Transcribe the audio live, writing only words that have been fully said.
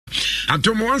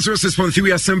Adom 106.3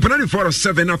 we are Sempana for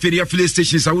 7 after affiliate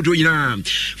stations I would do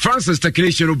Francis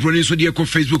technician of Brunei so dear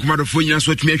Facebook motherphone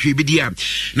so to me bidia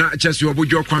na just your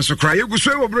bojo kwanso cry you go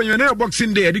so bro na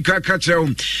boxing day edika catch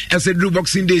as a do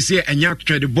boxing day say enya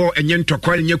trade ball enya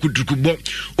ntokwa enya kutuku ball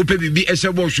ope bibi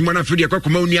ehye ball huma na firi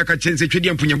akoma uni aka chense twedi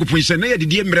ampunyankopon hye na ye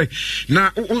de mre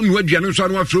na onu aduane so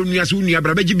anu afro nu ase unu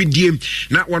abra bagi bidie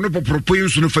na wono popropo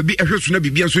yinso no fa bi ehwe so na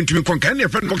bibia so ntumi konka na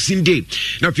friend boxing day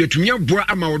na fi atumi aboa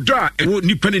ama odo a ewo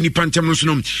nipa ne nipa ntem no so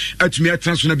no atumi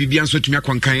atranso na bibia so atumi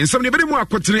akonkan ensam ne bere mu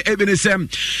akotene ebene sem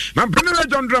mampene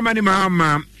John Drama ni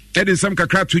mama edi sam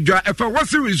kakra to dwa efa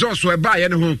what's the resource we buy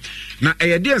ne ho na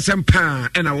eyede ensem pa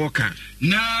na woka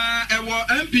na ewo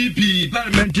MPP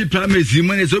parliamentary primaries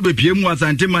mo ne so be pie mu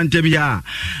asante mantem ya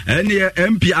ene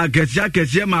MP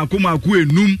akese maako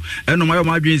enum eno mayo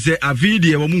madwen se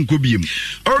avidi e wo mu nkobiem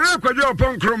ore kwadwo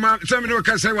opon kroma sem ne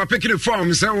ka say wa picking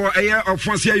form say wo eye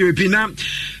ofonse ayopi na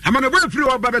amana bo free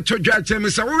wo ba beto dwa chem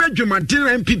say wo adwuma din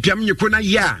MPP am nyeko na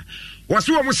ya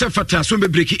waso wo se fata so be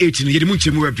break 18 yedi mu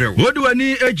nchemu webrɛ wodi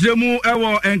wani ejiremu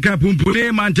ewo enka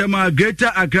pumpuni mantema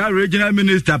Greater Accra Regional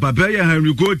Minister Papa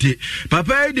Henry Kote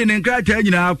Papa de nkrata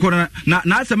nyina akora na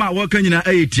asema wo ka nyina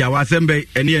ayetia wasembe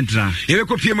ene entra yebe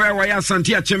kopie mo ya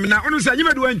asante achem na onu sa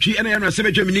nyimadu antwi ene yana se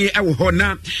betwemini ewo ho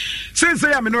na sense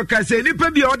ya me no ka se nipa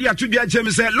bia odi atodua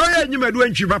achem se lawyer nyimadu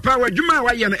antwi papa wadwuma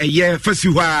wa ye no eye fasi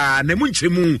hwa na mu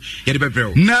nchemu yede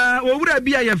bebrɛ na wowura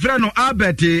bia ye frɛ no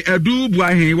Albert Edu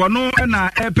Buahen wono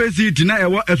na EPC na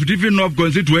ewo Efitifi North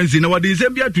constituency na wadi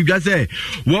nsem atudwa se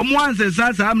wo mo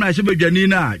ansesa sa amna hye badwani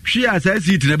na twi asa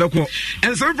seat na beko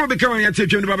ensem for become ya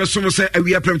tetwem ba beso se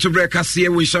awia prem to break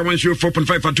Kasiebo we shall 4.5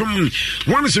 Adom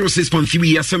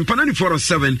 106.3 ya Sempana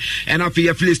 407 and after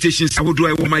your affiliate stations I would do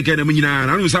I my god nyina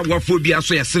na no sa wo phobia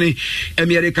so yesene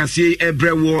emiere Kasiebo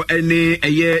ebrewo ene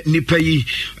eye nipa yi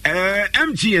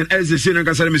MTN as the senior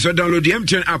Kasiebo me so download the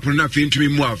MTN app na fi ntumi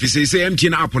mu afi say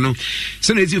MTN app no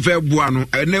so na ezi fa buano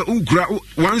na ukura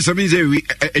 170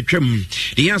 etwam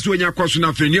de yaso anya kwaso na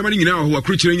afre niam nyina ho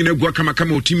akruchire nyina gua kama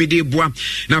otimi de boa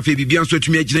na afi bibia so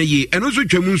atumi agina yi eno so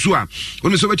twam nso a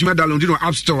ono so batumi download no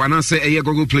App Store and say eye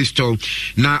Google Play Store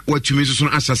na watumi so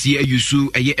asase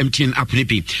ayusu eye MTN app ne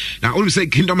bi na ono say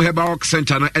Kingdom Herbal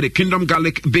Center na at the Kingdom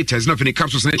Garlic Bitters na fini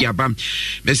capsules na dia bam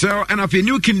besel and afi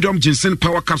New Kingdom Ginseng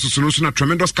Power Capsules no so na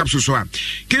tremendous capsules so a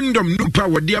Kingdom no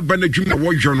power dia ba na dwuma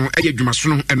wo hwo no eye dwuma so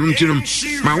no eno ntinom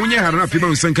ma wonye harana pima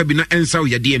nsanka bi na ensa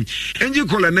yade enji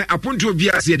kola na aponto obi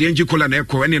ase yade enji kola na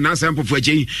eko ene na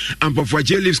ampofo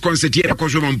aje lives concert here ko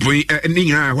so mpoi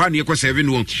ninga hwa na eko 7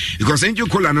 no because enji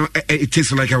kola no it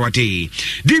tastes like our tea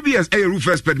DBS a roof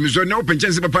expert me so na open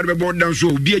chance papa be board down so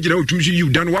obi agina otumshi you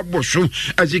dan wabo so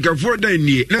ajika for dan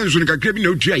ni na nso nka krebi na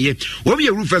otuaye wo be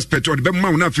roof expert o be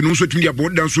ma na afi no so tumi dia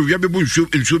board down so wi abebu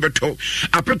nsu beto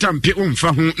apetampe omfa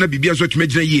ho na bibia so tumi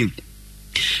agina yi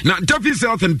na Duffy's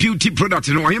Health and Beauty Products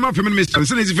no I am a feminist and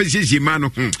since if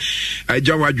man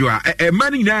jawadwa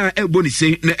man na eboni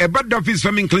say na eba Duffy's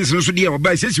Farming Cleanser so dia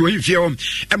oba say you feel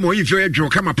you feel adwo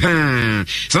kama pa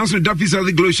sans Duffy's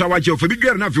Health Glow Shower Gel for big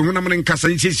na fi honam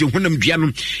nkasa say honam dua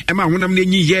no ema honam na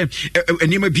nyi ye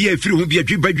enema bia efiri ho bia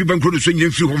dwuba nkro so nyina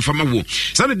efiri ho mfama wo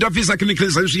sans Duffy's Acne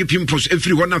Cleanser so ye pimples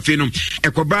efiri ho na fe no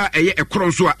ekoba eye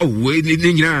ekron so a we ni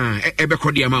nyina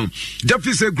ebekọ dia ma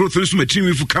Duffy's growth so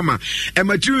matiri fu kama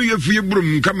material you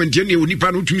brum come and jenny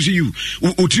onipa no tumsi you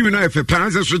utimi na efe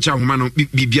panza so cha homa no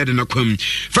bibia de na kwam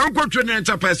Franco Trade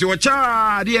Enterprise wo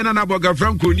cha de na boga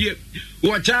Franco ni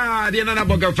wo cha de na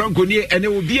boga Franco ni ene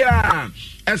obia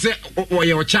ese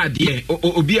oye ochade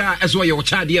obia ese oye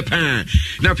ochade pa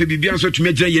na fe bibia so tumi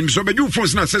agina yen so bedu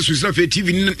phones na accessories na fe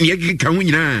TV ni ye ka ho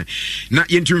nyina na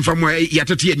yentum fam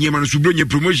yatete ye nyema no so bronye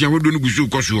promotion hodo no gusu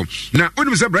koso na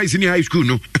onim se Bryce ni high school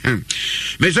no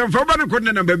me so fa ba no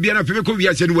kodna na bibia na fe ko wi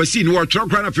ase no wasi no tro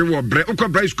kra na fe wo bre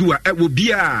ukọ Bryce school a wo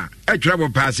bia e travel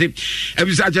pass e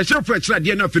bi sa ajache for extra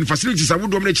de na fe facilities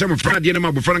awodo mo na chema fra de na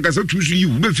mabofra nka so tusu yi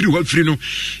be free ho free no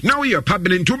now you are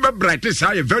permanent to be bright is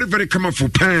how very very colorful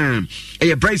pan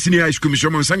a Bryce in high school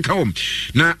mission sanka home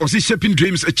na osi shaping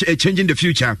dreams changing the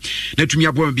future na tumi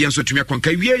abo bia so tumi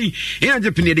akonka wie e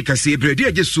anje pene de Kasiebo de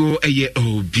age so eye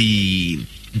obi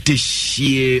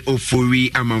Deshie ofori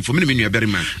amanfo me nua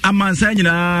berima amansa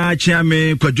nyina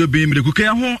chiame kwadwobi mrekuka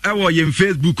ho ewo ye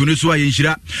Facebook no so aye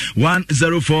nhira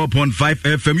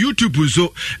 104.5 FM YouTube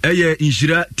so eye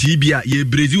nhira TV a ye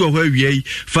brezi wo ho awie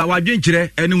fa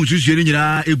wadwenkyere ene hususuere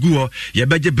nyina egu ho ye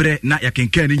beje bre na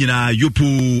yakenkan ni nyina yopo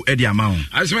e de ama ho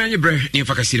asema nye bre ni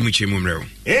fa Kasiri mu chemu mrewo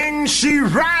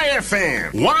Nhira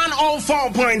FM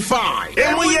 104.5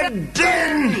 and we are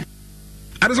den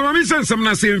Adasama sense some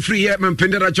na say free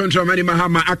Mampendera Chontra Mani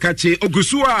Mahama Akache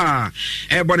Ogusua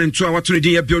Ebon and Tua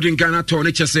Waturi building Ghana to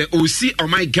nature say OC or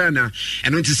my Ghana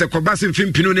and when it's a Kobasin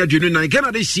Film Pinonia Junior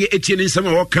Ghana this year 18 in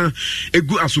summer walker a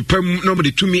good as superm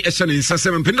normally to me Essan in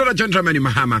Sassam Pendera Chontra Mani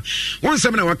Mahama. One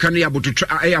summer wakani able to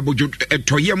try able to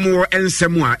toy more and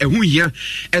Samoa a who here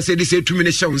as they say 2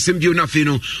 minutes show Simbio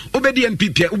Nafino Obedi and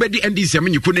Pipia Obedi and this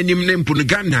you couldn't name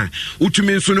Ghana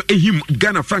Utumensuno him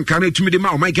Ghana Frank Kane to me the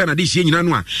Mao my Ghana this year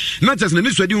not just na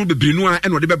niso adi wo bebrinu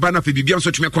and wode beba na fa bibia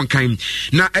so tweme konkan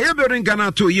na eye building Ghana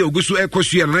to ye oguso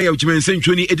ekosua na ya uchimen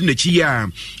sentwoni edi na chi ya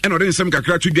and wode nsem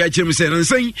kakra to dua chem se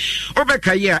nsen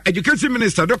obeka ye education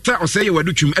minister Dr. Oseye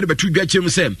Wadutwum ede betu dua chem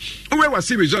se we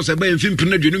wase results eba mfim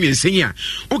pina duenu miensen ya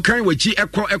ukan wachi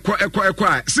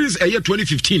ekọ since eye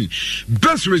 2015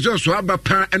 best results wa aba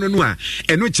pa eno no a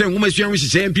eno che nwomasua ho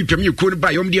hyehyɛ mpipam ye ko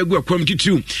ba yom de agu akwam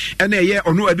titu ena eye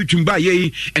ono Adutwum ba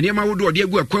ye ene ma wodo de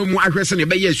agu akwam mu ahwese ne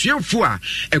be ye suafo a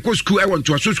eko school e won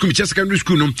to so school che secondary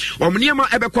school no omniema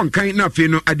ebe konkan na afi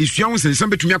no adesua ho sensam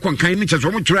betumi akonkan ne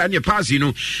cheso mo twera ne pass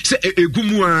no se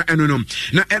egumu a eno no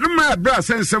na enoma bra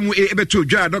sensam ebe to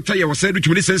dwa Dr. Ye wose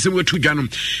Adutwum ne sensam we to dwa no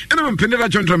ena Mpendera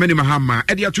Chontra Mani Mahama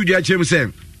e de ato dwa chem se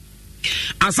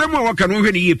asamo waka no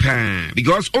hwe ne yipa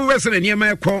because always na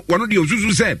niema ekọ wono de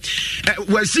ozuzu se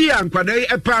wasi ankwada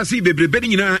e pass bebrebe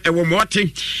nyina e wo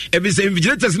mote e be se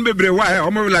invigilators ne bebre wa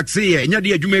o mo relax ye nya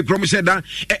de adwuma ekrom sheda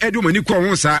edu mani ko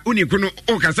ho sa uni ko no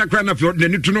o kasa kra na fio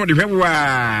ne tu no de hwe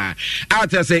wa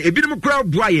ata se ebinom kra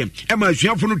boaye e ma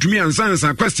asuafo no tumi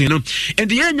ansansa question no and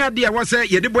the nya de wa se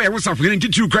ye de boy ho safo ne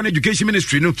titu kra na education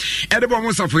ministry no e de bo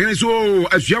ho safo ne so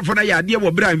asuafo na ya de wo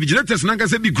bra invigilators na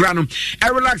kasa bi kra no e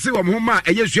relax homa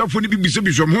eyesuafo ni bibiso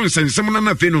ho nsensem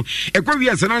na fe no ekwa wi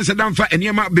asana damfa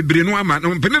eniema bebre no ama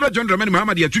no Mpendera Chontra Mani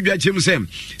Mahama de atudwa chem sem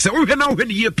se wo hwe na wo hwe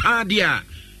ne ye pa dia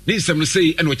ne sem no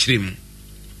sei eno kirem.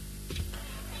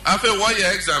 After 1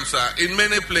 year exams are in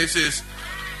many places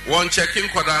one checking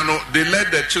Kodano they let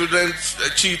the children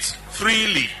cheat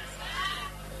freely.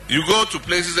 You go to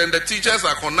places and the teachers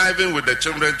are conniving with the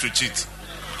children to cheat.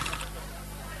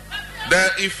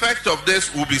 The effect of this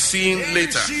will be seen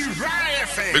later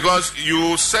because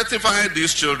you certify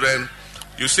these children,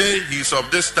 you say he's of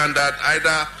this standard,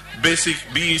 either basic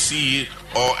BECE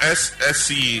or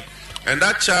SSCE, and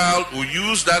that child will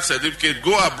use that certificate,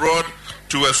 go abroad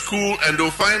to a school, and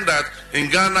they'll find that in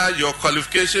Ghana your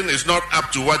qualification is not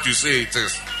up to what you say it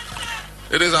is.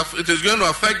 It is going to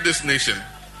affect this nation.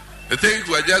 The things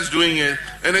we're just doing it,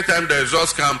 anytime the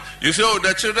results come, you say, oh,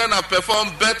 the children have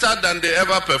performed better than they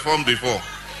ever performed before.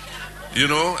 You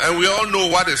know, and we all know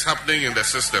what is happening in the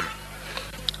system.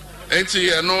 And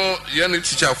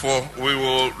teacher for, we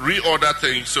will reorder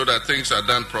things so that things are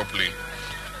done properly.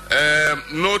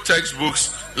 No textbooks,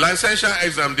 licensure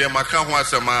exam,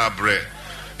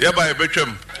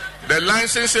 the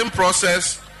licensing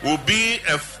process will be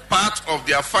a part of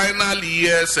their final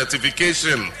year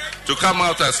certification to come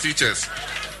out as teachers.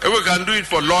 If we can do it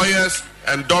for lawyers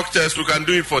and doctors, we can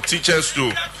do it for teachers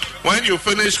too. When you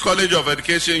finish College of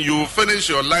Education, you finish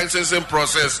your licensing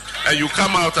process and you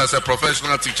come out as a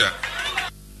professional teacher.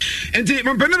 And the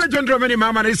Mpendera Chontra Mani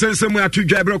Mahama is somewhere to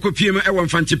Jabra Kopim, a one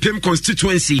fancy Pim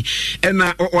constituency, and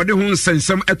or the home send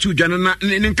some at two Janana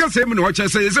in Kasiebo, which I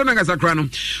say is an Agasacrano.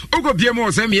 Oko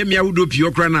Piemo, Sammy, Miaudu,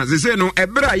 Piocranas. They say no, a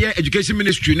better education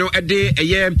ministry, no, a day, a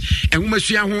year, and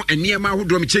Umasiaho, and Niama who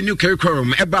drum new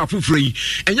curriculum, a bar for free.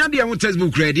 And Yandia won't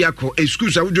textbook, Radiaco, a school,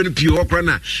 I would do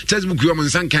Piocrana, textbook, Roman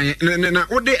Sankai, and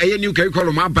all day a new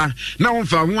curriculum, Abba. Now,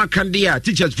 for one candia,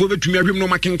 teachers for to me, no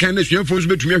making kindness, your phones,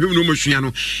 but to me, no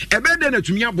Mosiano. We'll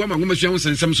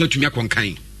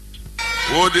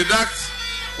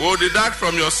deduct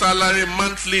from your salary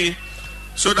monthly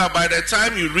so that by the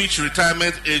time you reach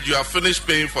retirement age, you are finished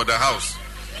paying for the house.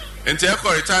 Into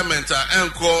retirement,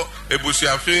 enko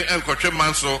ebusiafe enko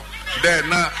tremanso then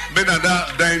na benada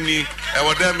daini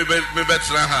ewode me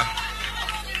betra ha.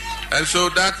 And so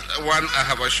that one I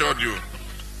have assured you.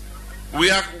 We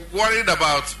are worried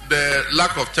about the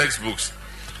lack of textbooks.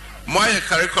 My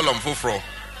curriculum for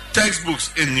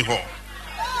textbooks in Niho.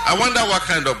 I wonder what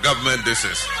kind of government this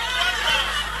is.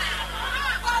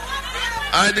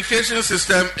 Our education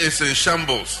system is in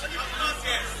shambles.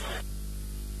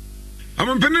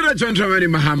 I'm Mpendera Chontra Mani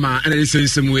Mahama, and it's in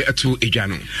some way to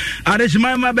Ejano.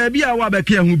 Adeshima baby, I want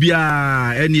to who be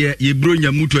and ye bring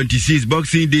mu 26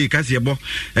 Boxing Day, Kasiebo,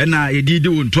 and I did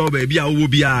on top baby, I will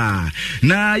be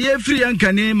na ye free and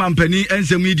can name Mampani and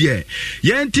some media.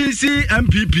 Ye NTC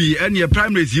MPP and your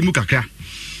primary Zimukaka.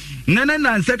 Nana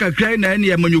Nansaka cry na any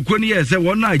Manyukuni as a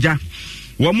one naja.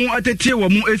 Wamu atete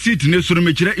wamu esit ne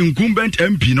surumechire incumbent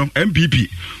MP no MPP.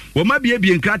 woma bie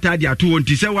nkrata de ato won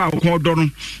ti se wa ko do no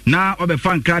na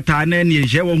obefa nkrata na ne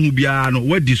nhye wo hu bia no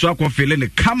wadi so akofele ne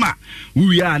kama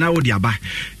wuya na wo de aba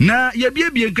na ye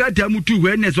bie nkrata mutu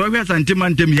we ne so hwe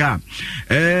santemantem ya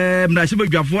mrahye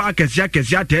badwafo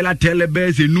akese atela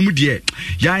be se num de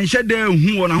ya nhye de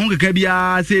hu wona ho keka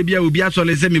bia se bia obi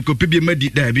asole se mekope bia madi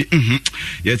da bi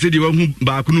ye se de wo hu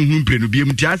ba ko no hu mpre no bia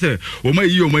mti ase o ma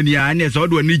yi o mani a ne so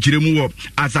do ni giremu wo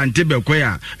asante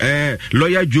bekoya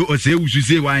lawyer jo ose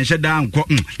ususe wa nhye da anko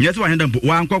nyese wa henda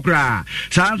wa anko kra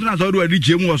sa nso na so do adi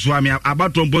giremu wo so ami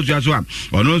abato mposo aso a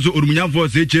ono nso orumunyamfo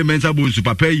se chemensa bonsu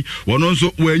papai wono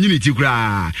nso wa anyini ti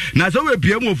kra na so we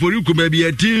pie mu ofori kuma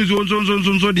bia ti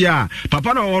nso dia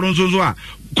papa na woro nso a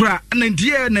kura na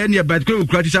ntie na ne bat ko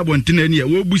kura ti sabonte na ne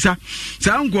wo busa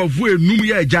sa nkofo enum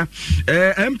ya eja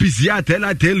MPC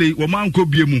atela tele wo manko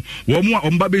biemu wo mu a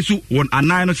omba besu won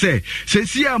anan no se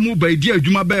sia mu ba di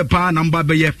adwuma be pa na mba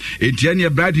be ye entie ne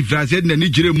bright france na ni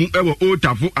gire mu ewo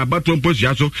otafo abato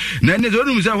mposia so na ne zo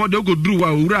num se ho de ko duru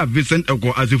wa wura Vincent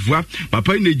eko asefua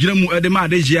papa ne gire mu ede ma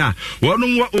ade hia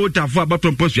wonu wa otafo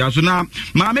abato mposia so na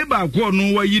maame ba ko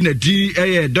no wa yi na di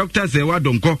Dr. Sewa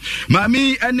Donko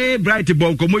maami ene bright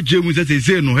boy komo jemu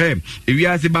se no he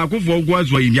ewiase ba ko fo gwa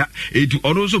zo yimya etu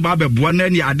ono so ba beboa na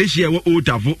ne adehye wo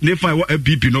otafo ne fa wo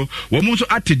app no wo mo so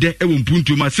atede e wo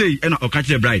mpuntu ma sei e na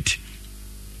okache bright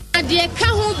de ka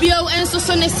ho bio enso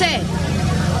so ne se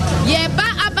ye ba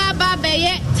ababa be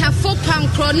ye tafo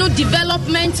pankro no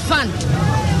development fund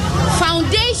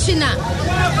foundation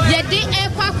ye de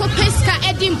ekwa ko peska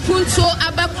edi mpuntu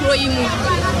abakro yi mu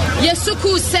ye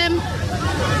suku sem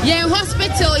yen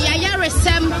hospital ya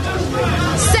yaresem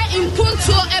se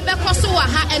impunto ebekoso wa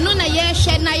ha eno na ye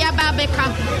hye na ya ba beka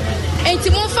enti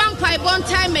mo fan pai bon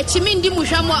time e chimi ndi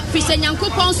muhwamo fise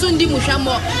nyankopon so ndi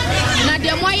muhwamo na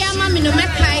de mo ya ma me no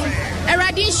mekai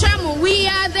eradi shamo we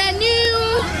are the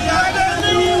new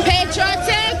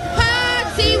patriotic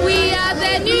party we are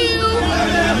the new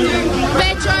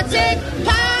patriotic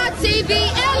party the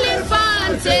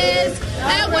elephants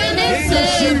and when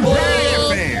it's simple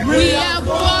we are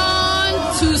born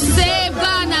to save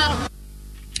Ghana.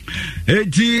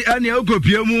 Eti ani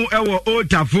okopiemu ewo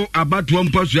otafo abato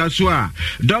mposo aso a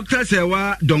Dr.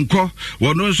 Sewa Donko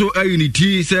wono so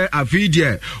unity se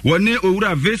afidie woni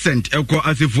owura Vincent eko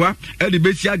asefua edi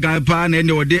besia ganpa na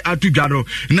ene wode atudwaro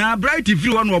na bright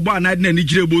free one obo ana de na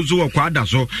girebo so kwada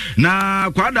so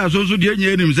na kwada so so de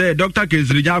nye enim se Dr.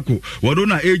 Kensirinyako wono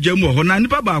na ejemu ho na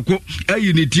nipa baako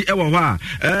unity ewo ho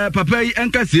a papa yi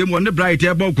enkase mu ne bright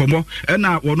ebo komo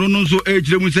na wono no so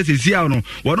ejiremu se sesia no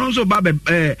wono so ba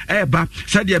ba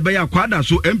sadia be ya kwada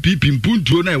so MPP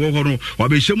mpuntuo na ewo ho no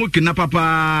wabehye kina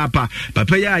papa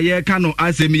ya ye ka no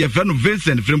asemi ye fe no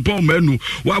Vincent Frimpong manu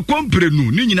wa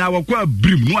komprenu ni nyina wa kwa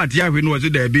brim no ade ahwe no wo se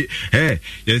da bi ye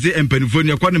se empanifo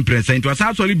ne kwa no present wa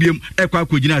sa sori biem ekwa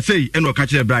kogina sei eno ka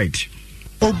kire bright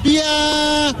obia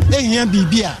ehia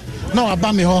bibia na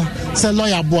waba me ho se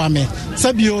lawyer boa me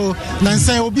sabio na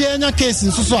nsan obia nya case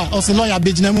nsuso a o se lawyer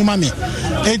begina mu ma me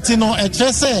enti no e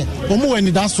kire se omo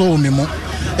wani da so o me mo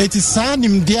eti saa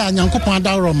nimde a nyankopon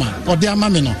da roma ode ama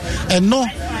me no eno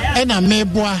na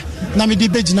meboa na me di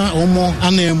begina omo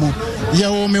anemu ye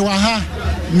o me wa ha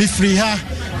mi free ha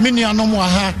me nuanom wa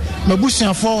ha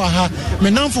mabusuafo wa ha me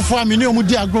namfofo a me ne omu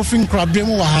di agrofin krabrem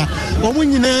wa ha omu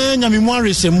nyina nya me mu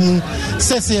arehemu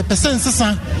sese percent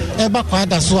sesa e ba kwa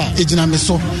da so a ejina me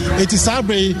so eti saa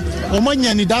bre omo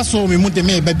nya ni da so me mu de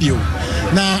me ba bio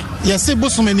na yese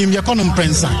bosumenim ye kono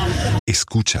prensa.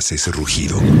 Escuchas ese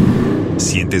rugido.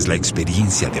 Sientes la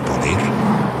experiencia de poder,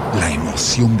 la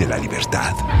emoción de la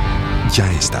libertad.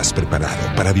 Ya estás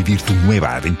preparado para vivir tu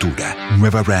nueva aventura.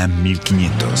 Nueva Ram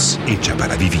 1500, hecha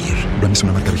para vivir. Ram es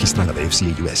una marca registrada de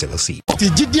FCA US LLC.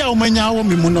 Tijidia umenyawo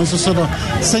mi muno soso.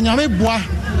 Senyame boa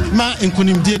ma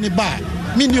enkunimdie ni ba.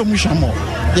 Mini omushamo.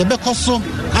 Ye bekoso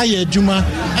aye adwuma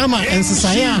ama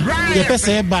ensesaya ye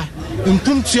pese eba.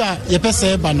 Mpuntu a ye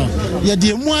pese eba no. Ye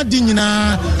de mu adi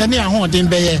nyina ene ahoden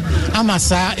beye ama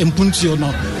saa mpuntu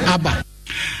no aba.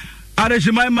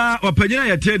 Areshimama wapanyina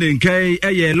ya tede nkai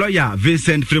eye lawyer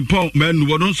Vincent Frimpong manu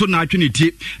wono so na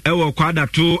atweniti ewo kwada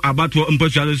to abato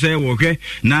mposuado se wohwe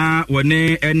na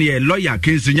wone ene lawyer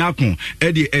Kensirinyako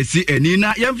edi esi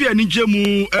enina yemfe ani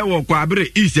nchemu ewo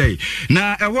kwabere isei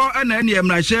na ewo ena ene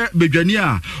mrahye bedwani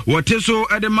a wote so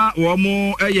edema wo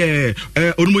mo eye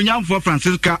onumunyamfo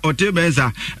Francisca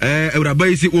Otebenza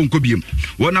ewrabaisi wonkobiem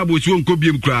wona bosi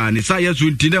wonkobiem kra ne saye so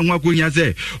ntine ho akonya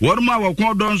se wono ma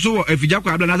wokon don so wo afigya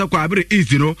kwabere na sa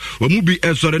easy no wamu bi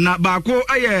esore na baako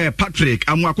aye Patrick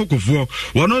amwakokofo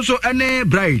wono so ene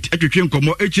bright atwetwe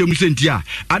nkomo echemu sentia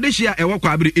adehia ewo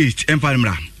kwabere east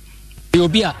emfanimra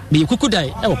Obia be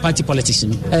Kukudai, our party politics.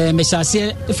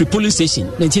 Meshase, every polling station,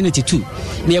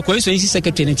 1982. Near Constituency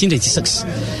Secretary, 1986.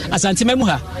 As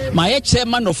Antimemuha, my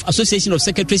chairman of Association of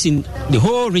Secretaries in the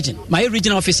whole region, my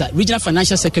regional officer, regional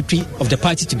financial secretary of the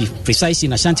party to be precise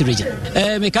in Ashanti region.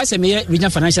 Mekase me regional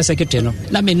financial secretary no.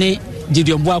 Na mene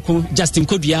Gideon Boako, Justin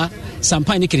Kodia,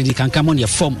 Sampani Kennedy can come on your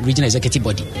form regional executive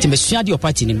body. Timesua di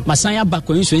party nim, Masaya ba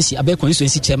constituency, abe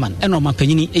constituency chairman, and on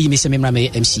Mampanini, a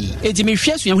Messamra MC. Etimi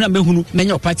shares you have mehunu,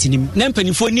 many of party nim,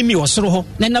 Nampany for Nimi or Soroho,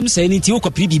 Nanam say any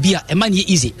Tioka Pribia, a money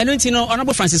easy. And you know,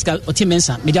 Honorable Francisca or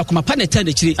Timensa, Mediacoma Panetta,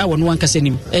 the tree, I want one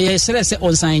Casenim, a Serese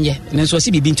on sign ye, and so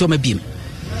see being Toma Beam.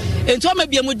 And Toma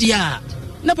Biamudia,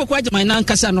 never quite my Nan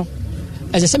Casano,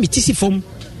 as a semi tissy form,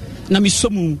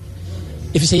 Namisomu.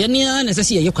 If you say any as I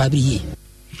see a Yokabi.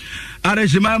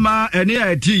 Areshimama eni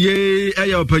atiye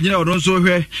eya opanyina odon so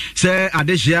hwe se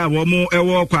adehia wo mo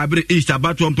ewo kwabere east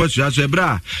abato mpasua so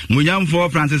ebra munyamfo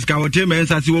Francisca Wote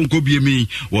mensasi wonko biemi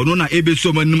wono na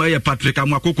ebeso manim eya Patrick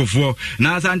Amwakokofo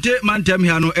na asante mantem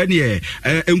hia no eni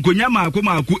enkonyama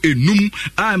akomaako enum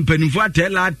a mpanimfo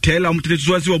atela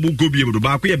mteteso ase obuko biemi do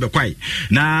ba ko ye bekwai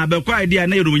na bekwai dia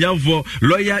na munyamfo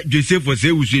lawyer Joseph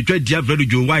Osewusu etwa dia Fredo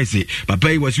John Wise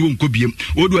papa yi wasi wonko biem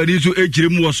odu ani so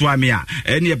ekirem wo so amia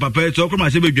eni papa so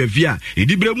kroma se bedwafia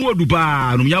edibre mu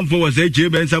odupa no nyamfo wo se eche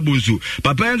bensa bonsu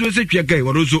papa enso se tweka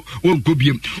wo so wonko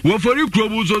biem wo fori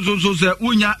krobu so se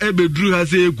unya ebedru ha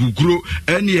se ekukuro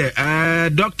ene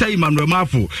Dr. Emmanuel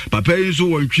Mafo papa enso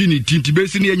wontwi ni tinti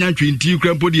besi ne nya ntwenti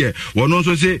krampo de wono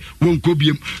so se wonko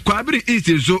biem kwabiri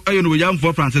east so ayo no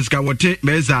nyamfo Francisca Wote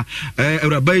meza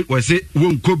Ewrabai wo se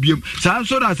wonko biem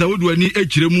sanso na sa wodu ani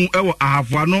ekiremu ewo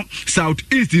ahafo ano south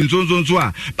east so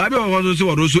a babe wo so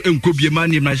wo so enko biem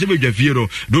ani na Fiero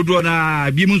dodo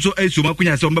na bimu so eso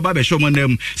makunya se ombaba be shomo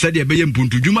nam se de beye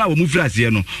mpuntu djuma wo mu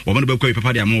frase no wo man be kwa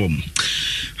papa de amwo mu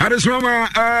Harismama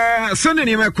sene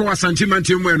ni meko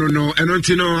asantimante mu eno no eno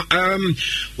ntino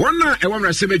wonna e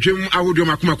wamra se bedwem awodo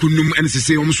makoma kunum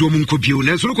ensese wo so mu nkopie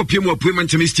na so no kopie mu apue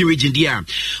mantemi stew dia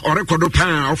o rekodo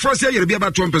pa o force yere bia ba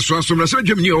to mpeso aso na se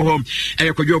bedwem ni ho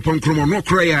e kodwo ponkromo no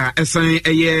kroya esan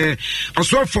eye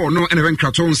osofo no ene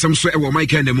benkrato nsem so e wo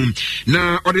maika na mum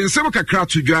na ode nsem kakra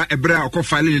to dwa ebra okọ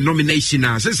file nomination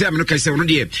na sese ameno kai se wono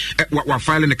de wa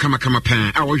file ne kama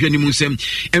pan a wo hwani mu nsem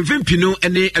emvimpi no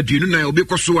ene aduenu na obi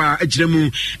koso a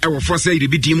agiramu e wo force yere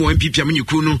bidi mu MPP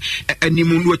amanyuku no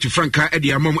animu no atu franka e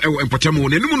de amom e wo empotamu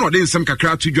no enum no de nsem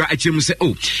kakra to dwa akiremu se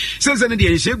o sese ne de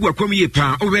enhyegu akwam ye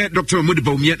pa obe Dr. Mahmoud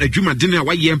Bawumia na dwuma den a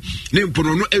waye ne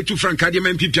mpono no atu franka de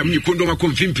MPP amanyuku ndo makọ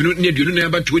mfimpi no ne aduenu na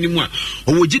abatu ani mu a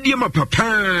owo gidie ma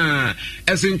papa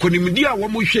esen konimdi a wo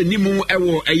mo hwe nimu e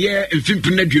wo eye mfimpi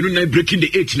na aduenu na breaking the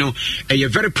 8 now a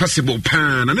very possible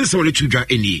pan and this only to draw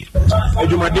any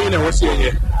Edumadena was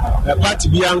here party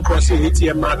beyond crossing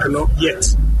ATM mark no yet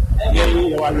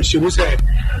she was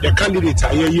the candidate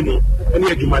I you know any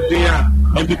Edumadena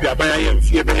MPP abaya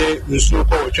mfie be nso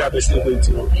ko twa be se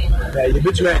you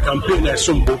bet me campaign na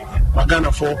sombo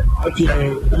magana for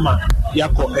ma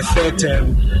yako a third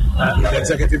the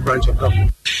executive branch of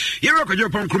government Yero ko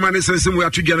Japan Krumane sensem we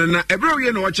atugana na ebro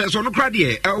ye no wache so no kra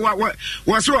de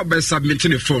wa so be submit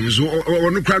ne forms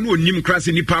no kra no onim kra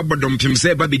se nipa abodom pim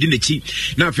se ba bedi nachi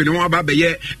na afi no ba be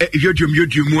ye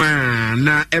yodwum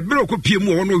na ebro ko pie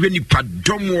mu wo no hwe nipa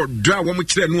dom wo do a wo mo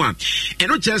kire no a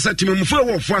eno che sa timamfo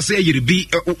wo fo ase yere bi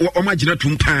o magina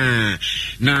tumpa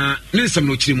na ne nsem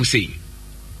no kire mu sei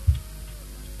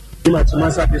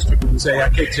Masa district say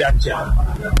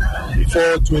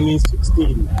before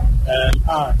 2016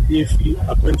 if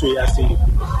according to Yasi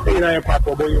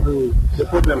the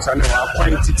problems are now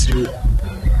quantity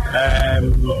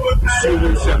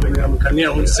student sem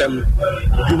kania sem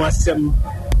duma sem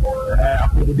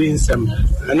akudin sem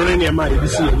and only near my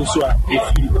this year so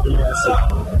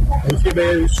if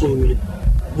you so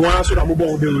one so am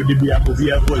bo de we bia ko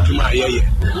bia ko aduma ayeye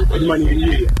aduma ni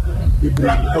yeye bibri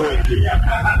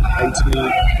until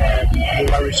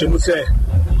the say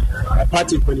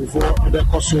party 24 the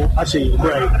coso actually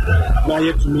right now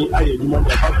yet to me I aduma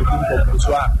the party people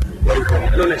so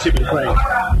no na she be crying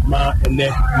ma and the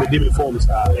day before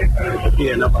Mr.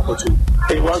 Okay na papa too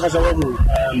e wan ka sawo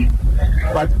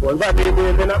but one that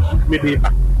maybe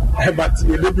but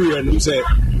we do and say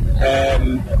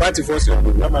party force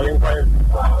na my inquiry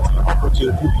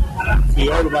opportunity we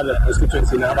all over the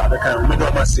constituency na about the kind we do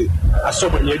say aso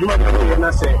when you do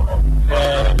na say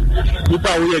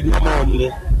nipa we do ma mo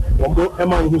Ogo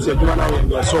Emma who said,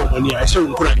 "You so many I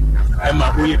saw crying."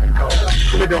 Emma, we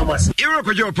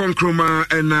Europe, Japan, Chroma,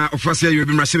 and of course, you've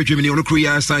been receiving Germany on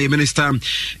Korea, say Minister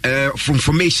for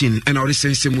Information and all the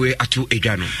same way at 2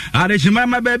 Egano. And it's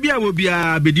my baby, I will be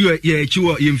a video in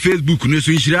Facebook, no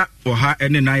Swishra, oha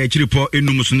ene na ye chiripo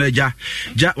enum so na ja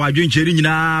wadwencheri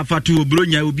nyina fatu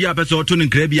obronya obi apese oto ne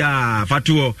krabia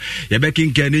fatu ye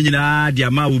bekinka ne nyina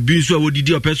dia ma obi so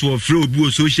awodidi opese o frɛ obi o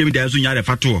social media so nya de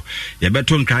fatu ye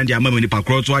beto nkan dia ma mani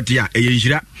pakro so ate a eye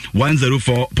nhira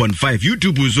 104.5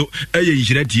 YouTube so eye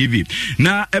nhira TV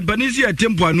na ebanisi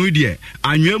atempo anu die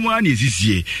anwemu ani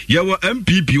esisie ye wo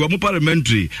MPP wo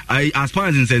parliamentary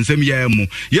aspirants nsensem ye mu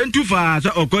ye ntufa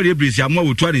so okori ebrisi amwa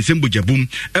wotua ne sembojabum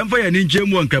emfa ye ne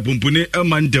nchemu nkapumpune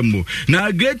emandemo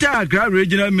na Greater Accra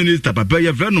Regional Minister Papa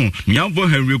ye freno Nyamfo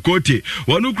Henry Kote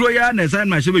wonu kro ya na san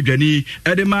ma shebedwani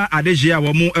edema adehia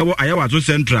wo mu ewo Ayawaso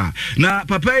Central na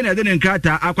papa na de ne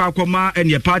nkata akwakoma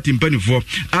ene party mpanifo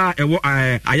a ewo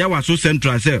Ayawaso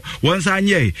Central se wonsa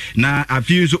nye na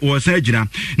afiu wo san gina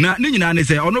na ne nyina ne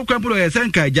se ono kwampulo ye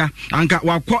senka ja anka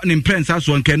wakọ ne prensa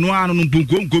so nkeno anu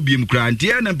mpunkonko biem kra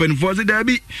ntie na mpanifo se da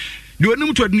bi de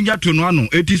onim to de nyato no ano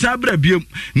etisa bra biem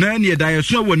na ne da ye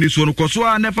so woni so no koso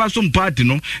a nefa so party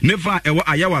no nefa ewo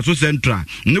Ayawaso Central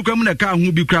nukwam na ka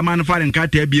ho bi kra man fa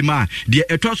nkata biem a de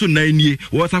eto so na nie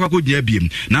wo sakako gina biem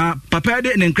na papa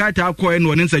de ne nkata akọ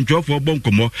no ne nsantwofo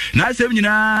bonkomo na asem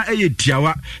nyina eye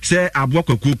tiawa se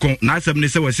abokwaku kon na asem ne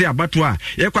se we se abato a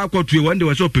ye kwa akọtue wonde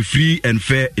we so free and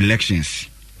fair elections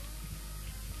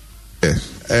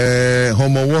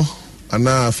homowo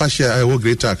ana fashion I wo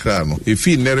Greater Accra no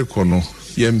efi nereko no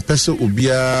ye mpese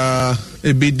obia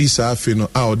ebedi sa afi no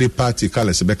a ode party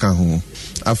kales beka ho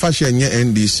afashe nye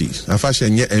NDC afashe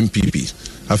nye MPP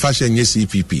afashe nye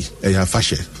CPP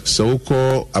afashe so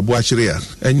ko abuachire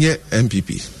enye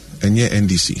MPP enye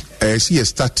NDC see ye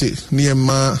started near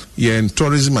ma ye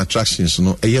tourism attractions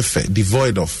no fair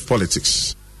devoid of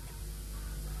politics.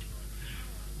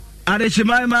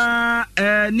 Adeshimaima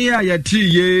ni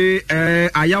ayati ye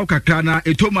ayaw kakra na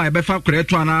etoma ebefa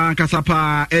koreto ana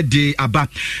kasapa ede aba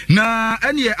na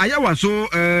ene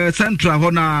Ayawaso Central ho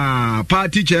na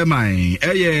party chairman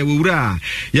eye wura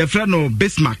ye frɛ no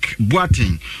Bismarck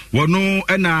Boating wono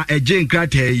na eje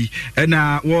nkratai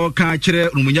na wo ka kire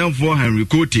rumunyamfo Henry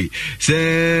Kote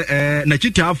se na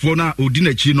chitaafo na odi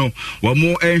na chi no wo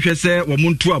mo enhwɛ se wo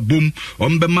mo nto abom wo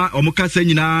mbema wo kasa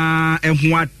nyina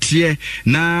eho atie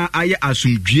na aye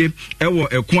asumdue ewo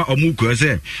ekwa omukọ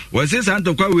se wo se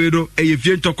santo kwa wedo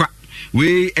eyefie ntokwa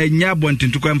we enya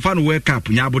bontintukwa mfa no wake up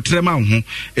nya abotrema ho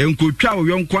enkotwa wo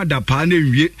yonko adapa na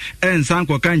nwie ensan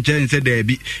koka nche nse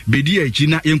daabi bedi achi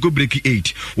na yenko break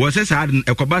 8 wo se sa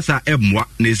ekobasa emwa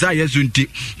na isa yesunti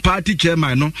party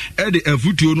chairman no ede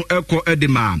afutuo no ekọ ede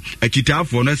ma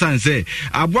akitaafo no sanse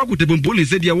aboakotepon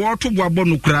police de wo to boabo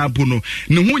no krampo no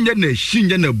ne ho nye na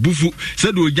hinye na bufu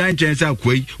se de ogyan chense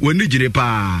akwai woni gire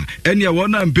pa ene wo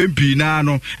na mpempi na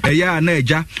no eya na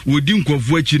eja wodi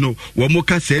nkofo achi no wo mo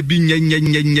kasa bi nye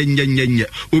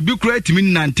obi kura timi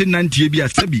nante bi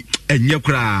asabi enye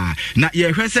kura na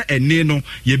ye hwese ene no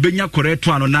ye benya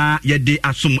koreto ano na ye de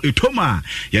asom etoma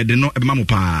ye de no ema mo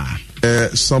pa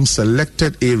some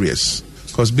selected areas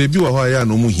because baby wa ho ya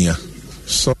no mu hia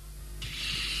so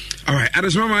all right, at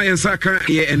this moment, Saka,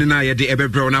 and then I did a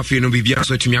brown off, no bibia,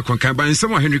 so to me, I can buy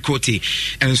some Henry Cote,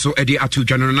 and so Eddie Atu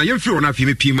General. Now, you feel enough, you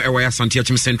may pim away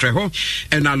Santiago Central,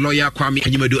 and our lawyer Kwame,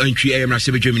 and you may do entry, I am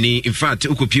Rashid Germany. In fact,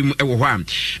 Ukupim Ewa,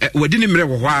 we didn't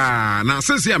Mewa. Now,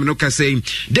 since I'm not saying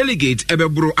delegate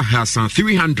Ebebro Ahasan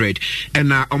 300,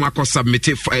 and Omako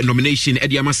submitted for a nomination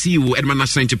at Yamasiu, Edman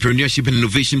National Entrepreneurship and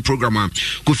Innovation Program,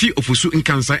 Kofi Ofusu in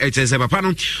Cancer,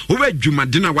 Etezabapano, over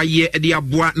Jumadina, why ye at the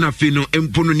Abua Nafino,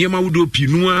 Empono. Maudo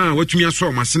pinua watumi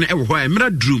aso masene ewo ho emra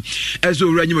dru ezo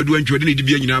owura nyima du antwode ne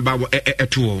dibia nyina ba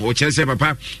eto o chese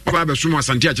papa baba be sumo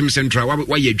asante achim central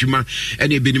wa ye adwuma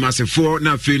ene benim asefo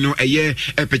na afi no eye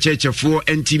epechechefo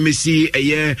intimacy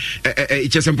eye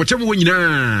chese mpotem wo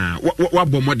nyina wa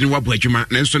bɔ modern wa bɔ adwuma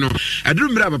na nso no aduru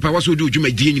mra papa waso di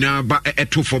adwuma die nyina ba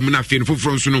eto fom na afi no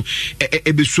foforo nso no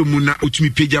ebesomu na otumi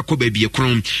pagya kɔ ba bie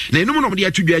kron na enum no de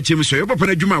atwudwa achim so yo papa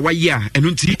na adwuma wa ye a eno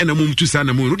nti ena mum tu sa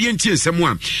na mu no de ntie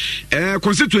nsɛm a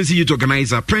constituency youth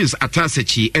organizer Prince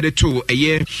Atasechi editor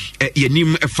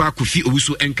yenim efa Kofi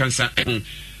Owusu enkansa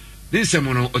this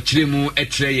semono ochiremu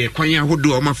etreye kwan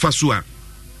ahodo o mafa so a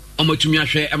omatumi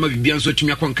ahwe ama bibia nso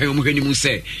tumi akonkan o muhani mu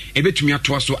se ebetumi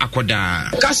atoa so akoda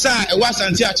kasa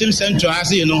Asante Achim Central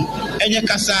ase no enye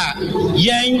kasa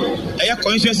yen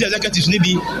constituency executives ne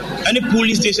bi any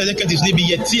police station executives ne bi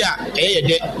yetia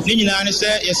de ne nyina ne se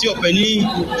yesi opani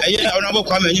honorable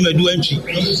Kwame Nyimadu antwi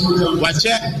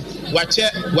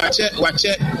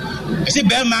wache esi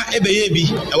bema ebeye bi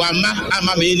wa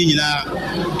ama me ni nyina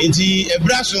enti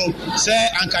ebraso se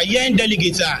anka yen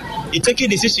delegate a take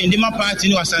decision the ma party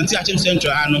no Asante Achim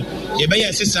Central ano ye be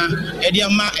yen sesa e de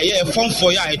ama form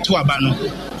for ya eto aba no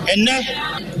enne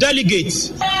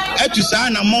delegate etu saa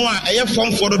na mo a eye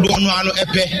fomfo do no ano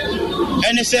epe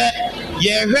ene se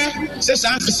ye hwe se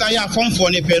san sesa ya fomfo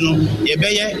ne pe no ye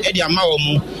beye e di ama wo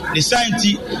mu the science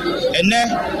ene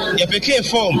ye peke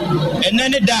form ene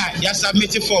ne da ya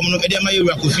submit form no e di ama ye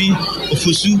wura kofi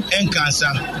ofusu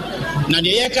enkansa na de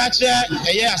ye ka kire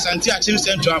eye Asante Achim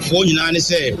Central afo nyina ne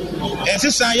se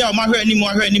sesa ya o ma hwe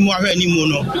animu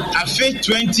no afi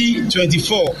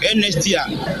 2024 next year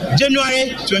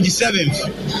January 27th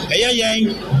eye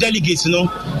yen delegates no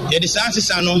ye de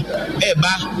sesa no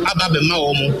aba be ma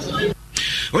wo mu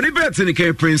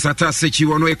Onibet Prince Atasechi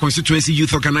one way constituency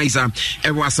youth organizer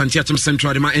ewa Asante Achim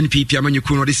Central ma NPP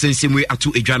amanyuku no de sensem we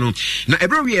atu edwano na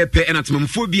ebro we pe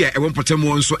enatemamfobia ewo potem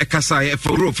won so ekasa e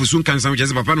foro fusun kansan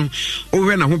jese papa no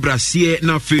owe na ho brasie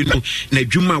na fe no na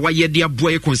dwuma waye de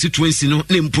aboa constituency no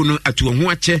ne mpo no atu ho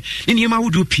ache ne niam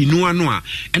awodu pinu ano a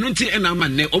eno nti ena ma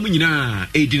ne omunyina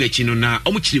edi na chi no na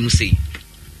omukire mu sei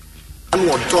and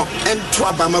what talk and to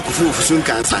Abama Kufu soon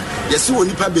cancer. Yes, you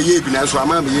only probably be nice for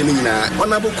Mamma Yenina.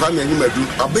 Honorable Kwame Nimadu,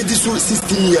 Abedi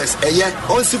 16 years a year,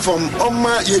 also from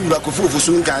Oma Yakufu for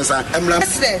soon cancer. I'm not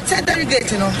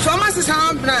delegating. So much is a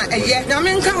year.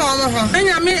 Yamin come on, and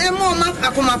Yamin and Moma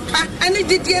Akuma, and it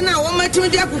did now. One my 2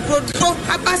 years could so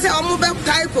I pass a mobile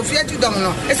type of Yeti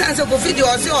Domino. It's answer for video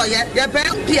or so, yeah,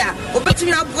 Pia, or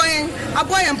betting a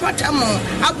boy and Potamo,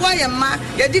 a boy and ma,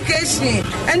 education,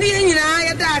 and the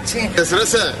Yenina.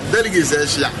 Sir, delegates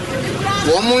Asia.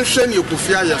 Woman shen you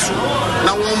kufia yasu.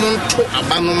 Na woman to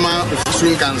abanoma of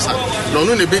swing cancer. No,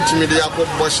 no, bit media pop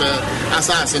wash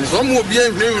assassins. One will be a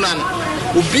new man.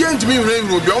 Obient me rain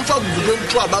will be on fire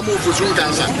to Abamo for swing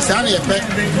cancer. Sani effect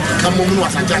come on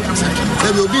was a jacket.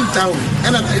 They will be in town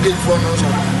and I did for no.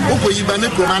 Opo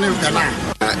Ibane Command Canal.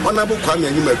 Honorable Kwame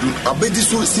Nimadu, Abedi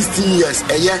 16 years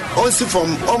a year, also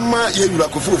from Oma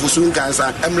Yakufu for soon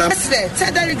cancer. I'm not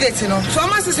delegating. So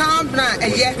much is a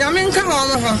year. Yamin come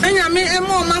on, and Yamin and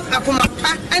Moma Akuma,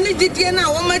 and it did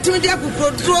now. One my 2 years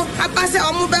could throw a pass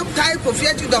a mobile type of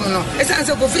Yeti Domino. It's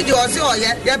answer for video or so,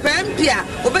 yeah, Pia,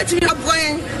 or betting a boy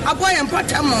and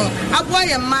Potamo, a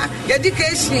boy and ma,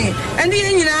 education, and the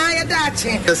Yenina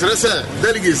Yadachi. Yes, sir,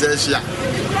 delegates Asia.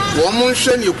 Woman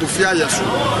shen you kufia yasu.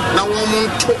 Now woman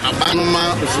to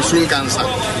abanoma of swing cancer.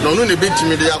 No, no, bit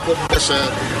media pop wash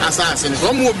assassins.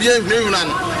 One will be a new man.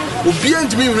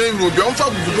 Obient me rain will be on fire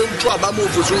to Abamo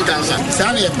for swing cancer.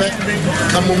 Sani effect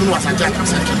come on was a jacket.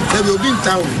 They will be in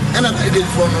town and I did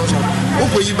for no.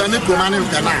 Opo Ibane Command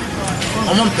Canal.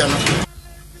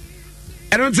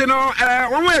 I don't know,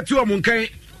 one way to a monkey.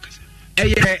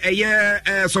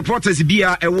 Supporters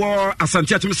bia ewo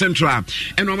Asante Achim Central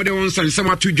eno mo de won san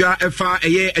sama tudwa efa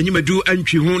anyimadu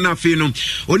antwi ho na fe no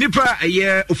onipa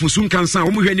ofusun kansan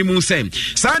o mo hwani mu se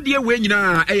saade we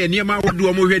nyina niema wodo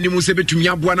o mo hwani mu se betumi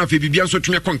aboa na fe bibia so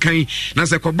tumi konkan na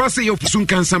se kobase ofusun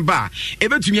kansan ba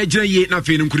ebetumi agina ye na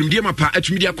fe no nkurimdie mapa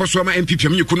atumi dia koso ma MPP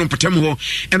amnyuko no potem ho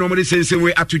eno mo de sensen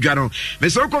we atudwa no me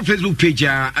so ko Facebook page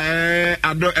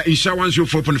Insha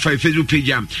 104.5 Facebook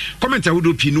page comment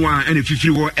awodo pinu a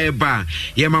fifiri wo eba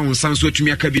ye ma won sanso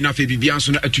atumi aka bi na fe bibia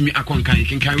so na atumi akonkan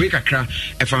kenkan we kakra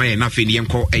efa ye na fe ne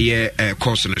yenko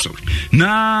course no so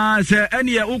na se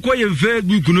ene ye ukoye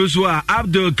Facebook no so a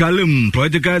Abdul Kalim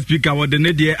political speaker wo de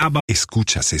ne die aba.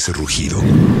 Escuchas ese rugido,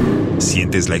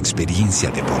 sientes la experiencia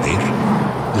de poder,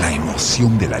 la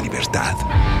emoción de la libertad.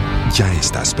 Ya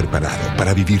estás preparado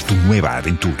para vivir tu nueva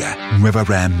aventura. Nueva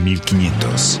Ram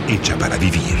 1500, hecha para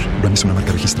vivir. Ram es una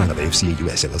marca registrada de FCA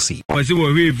US LLC. Wasi wo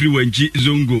every wenchi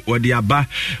zongo odi aba.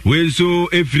 We so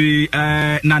every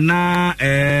nana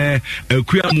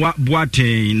kuamwa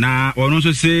boate na ono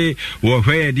so se wo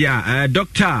hwe dia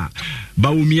doctor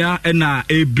Baumia ena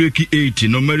break 80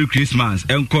 no Merry Christmas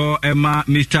enko Emma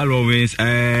Mr. Lawrence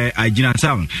Agina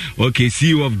Sound okay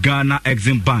CEO of Ghana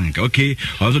Exim Bank okay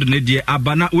also the nedia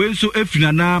abana we so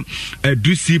efinana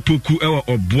dusi poku ewo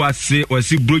oboase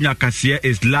osi bronya kasie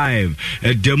is live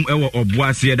dem ewo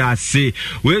oboase da say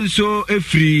we so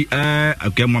efri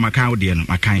okay mama kan de no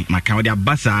makan de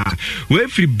abasa we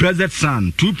free blessed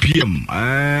sun 2 p.m.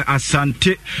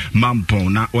 Asante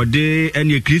Mampon na ode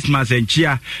any Christmas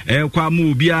enchia kwa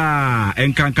mu bia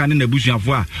enkankan na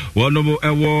busuafo a wono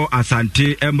ewo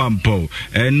Asante Mampon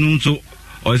enu so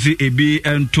osi ebi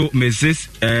ento Mrs.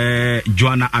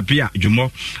 Joanna Apia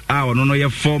Jumo wono no ye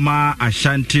former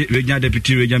Ashanti Regional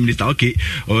Deputy Regional Minister okay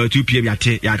 2 p.m.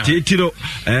 yate tiro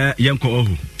yenko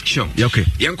ohu. Sure. Okay.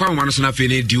 Yankwa Manu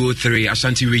Sunafini Duo 3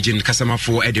 Ashanti Region Kasama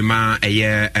 4 Edema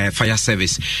fire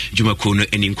service Juma Kono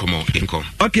and Incomo.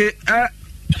 Okay.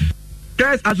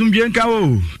 Guys, Azumbienka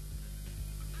o.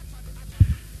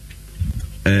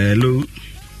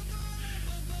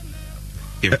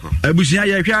 abusia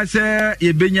yɛhwɛ sɛ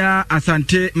yɛbɛnya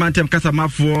asante mantem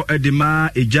kasamafoɔ edema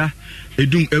eja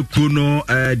edum ekuo no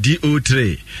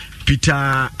DO3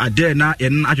 Peter Adena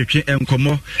yen atwetwe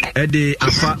enkomo de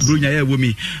afa bronya ya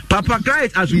womi Papa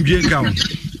Christ asumdwe nka ho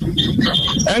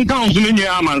enka ho tumi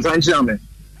nua amansanchi ame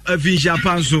afi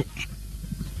Japan so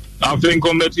after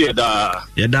committee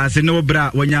yɛda se ne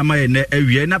wobra wanyama yɛ na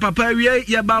awie na papa awie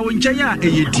yɛba wo nkyɛn a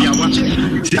ɛyɛtiawa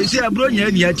sɛsɛ abronya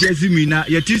ani atiasi mi na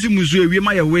yɛtisi musu awie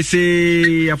ma yɛwese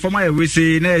yɛfama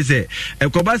yɛwese na ɛsɛ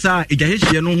ɛkɔba saa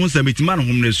ɛgyahyehyɛ no ho samitima no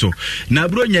homne so na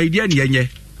abronya idi ani yɛnyɛ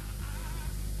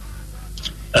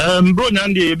bronya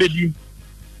ndi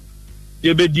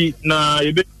yebedi na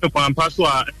yebedi kwampa so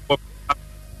a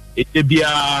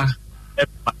ebia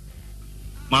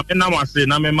ma me na wase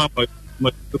na me ma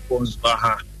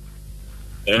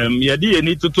yadi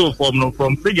any total form no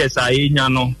from figures I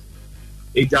no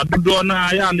it adodo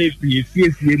na ya na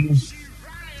fie mu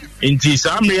inti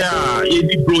samia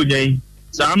yedi bronya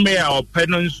samia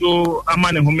open so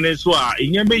amane homene so a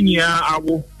enyamenya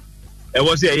awo e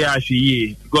was ya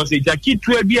ahwie because it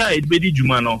akitu bia e bedi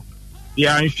djuma no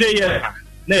ya nhwe ya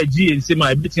na agi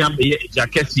ensema ebitia be ya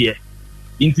jakese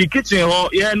inti kitchen ho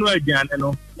ya no aduane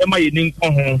no e ma ye ni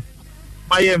nko ho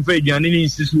maye mfa aduane ni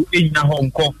nsisu enya ho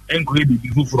nko enko e bibi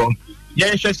fufuro ye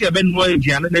hwe se ebe no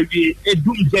aduane na wie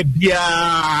edum je bia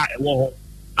e wo ho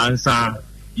ansa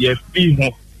ye fi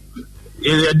ho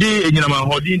e de enyina ma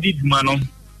ho di djuma no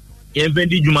ye mfa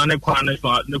di djuma ne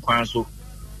kwan so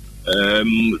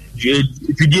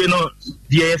fidie no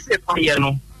die se pa ye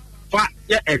no fa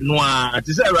ye enoa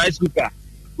ti say rice cooker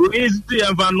we is the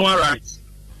environment rice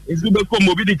is be ko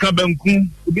mo bi di ka banku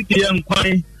obi ti ye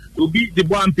nkwan obi di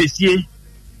bo ampesie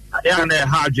ya na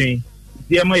ha adwen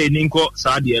die ma ye ninko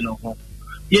saa de no ho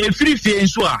ye free fie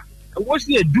nso a wo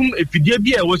si edum efidie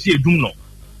bi a wo si edum no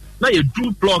na ye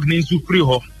do plug ni nso free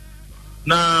ho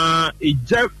na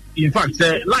in fact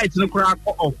light no kra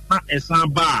off na esan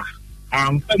ba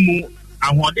famu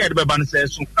ahode de beba no se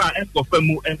so ka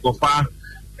enkofamu enkofa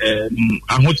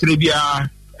ahokyere bia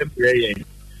empreye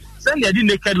send the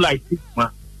naked light ma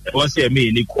e was say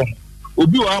me ni ko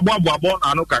obi wa aboabo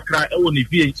na no kakra e wo ni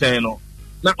fie nchen no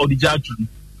na odija atu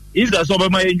is that so be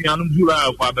ma enuanu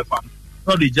dura kwa befa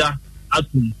no odija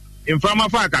atu inframa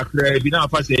fa kakra bi na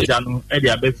fa se ja no e de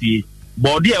abafie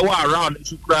body e wa around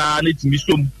sukra na timi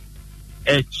som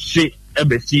e che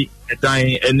ebesi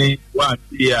etan ene wa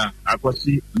dia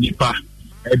akosi nipa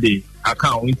ede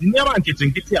account niama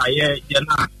nkitinkiti aye ye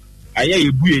na aye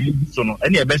ebu eni so no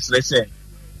ene ebesere se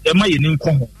e ma ye ni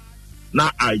nko ho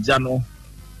na aja no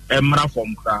emra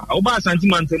from kra oba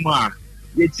santimantem a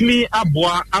yetimi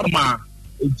aboa ama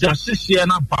eja hihie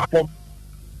na bapom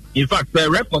in fact per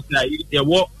record na ye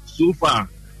wo so far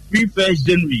 1st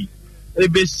January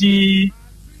ebesi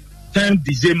 10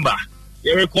 December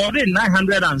they recorded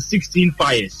 916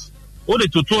 fires. All the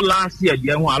total last year,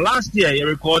 they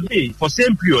recorded for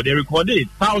same period, they recorded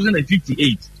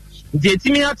 1,058. The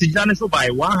Timia Tijaniso by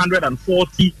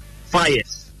 140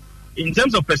 fires. In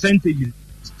terms of percentages,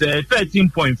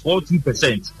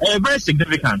 13.42%. Very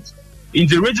significant. In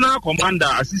the regional commander,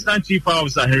 Assistant Chief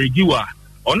Officer Herigiwa,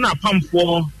 on a pump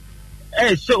for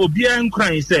so Obian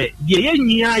crying say,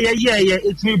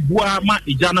 it's me boa ma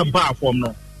ijana bar from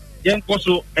no. Yen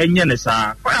koso enye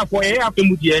sa fire for ye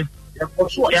apemudie ye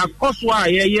koso a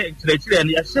ye chire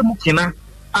ne ye semu kina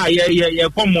a ye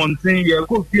come mountain ye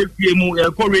ko fie mu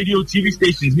ye ko radio TV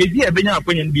stations me bi e benya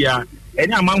apanyen bia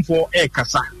ene amanfo e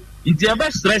kasa nti e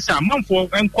be stress amanfo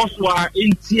enkoso a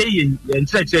entie ye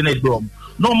chire ne dom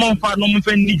no monfa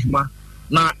nidjuma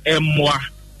na emwa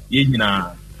ye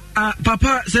nyina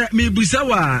Papa se mi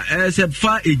busawa se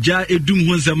fa eja edum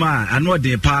ho nsem a ano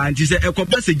de pa nti se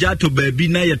ekoba se ja to baabi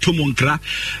na ye to monkra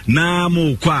na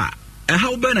mo kwa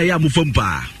how be na ya mo fam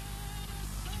pa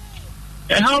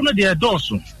how no de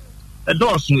dosu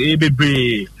e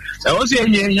bebre wo se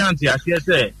enye nyanti ase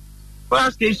se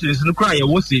fire stations no cry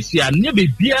wo se si a ne be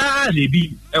bia le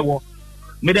bi ewo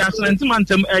me de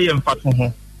asentimantem eye mfato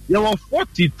ho ye wo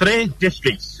 43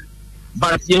 districts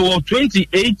but ye wo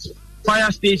 28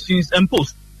 fire stations and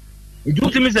posts. You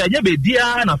do to me say, yeah, baby,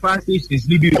 na fire stations,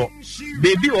 baby,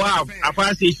 or have a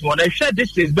fire station, or they share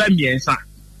districts by me and son.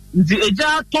 The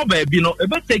Eja top baby, no,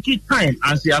 about take it time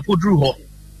and say, I could drew her.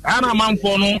 And a man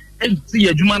for no, and see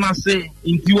a Jumana say,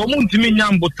 into a moon to me,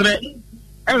 Yambo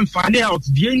and find out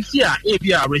the NCA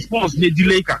APR response may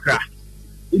delay Kaka.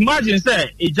 Imagine,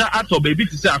 say, Eja ato baby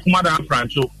to say, Akumada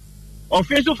Francho,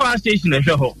 official fire station, and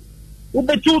show her.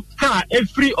 Ubetu car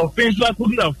every offense like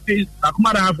could have faced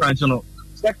Akumada Franch no.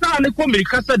 The car ne come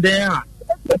kasa there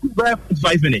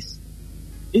 5 minutes.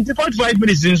 In 45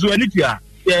 minutes in so anything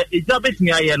e jabet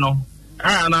ni aye no.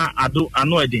 ana ado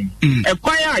ano eden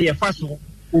ekwan a ye fa so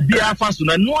obi afa so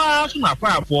na no aso na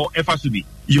fa afo efa so bi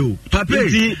yo papa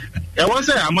e won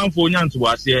say amanfo nyanto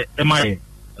ase e maye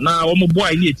na wo mo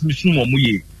boy ni etimi sum mo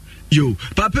ye yo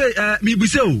papa mi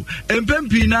bise o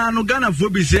empempi na no Ghana fo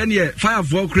bi se ne fire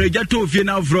for kra to fie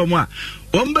na from a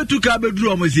ombetu ka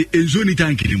beduru o mo se enzo ni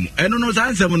tankiri mu eno no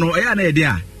sansem no e ya na e de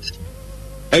a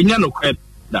enya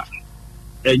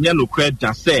no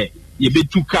kweda say ye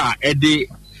betu ka e de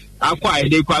akwa e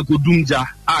de kwa kodumja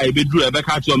a e beduru e be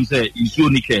ka chom say enzo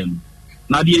ni kem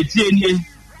na de etie nie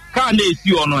ka na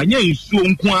esi ono anya enzo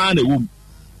nko a na wo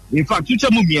in fact tuche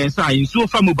mu miensa enzo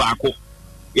fa mu baako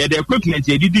ye the equipment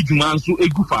ye didi dwuma nso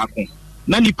egu faako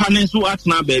na nipa ne nso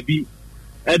atena baabi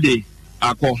e de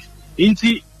akọ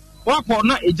inti wakọ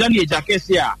na eja na eja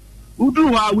kese a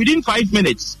uduru ha within 5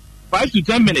 minutes 5 to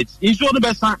 10 minutes inso no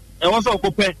besa e wo so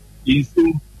okope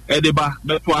inso e de ba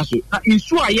beto aso na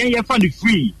inso a ye fa ni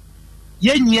free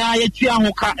ye nya ye tua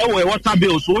ho ka e wo water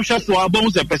bill so wo hwe so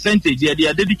abon se percentage ye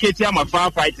de dedicate am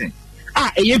fire fighting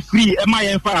e free e ma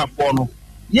ye fa afọ no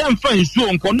ye mfa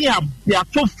nsuo nkoni ya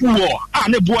tofuo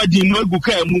ne boadi no egu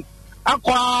ka mu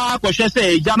akwa kwhwe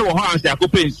se eja no ho anse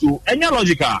akope nsuo enya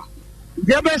logical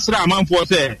ye be sra amanfo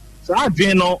se sa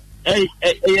adwen no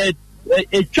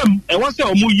twam e wo se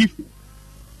omu yi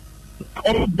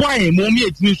o boy mo mi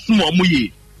etimi sum omu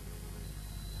yi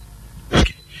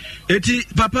eti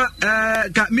papa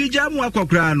ka mija mu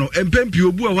akokra no empempi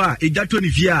obu ho a eja to ni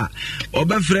fie a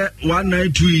obefre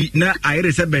 192 na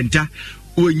ayre se benta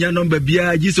onya number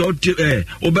bia ji so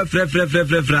obe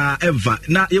frefra eva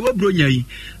na ye wobro nyai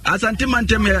asante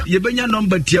mantem ye benya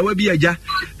number tiawa bi aja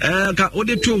ka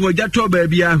ode to ho ja to ba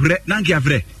bia hre na nka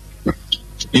frɛ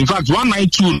in fact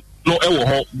 192 no ewo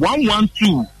ho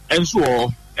 112 enso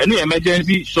ho any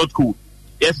emergency short code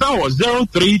yes that was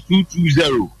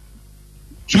 03220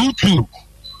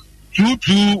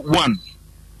 22221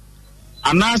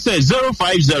 and I say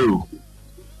 050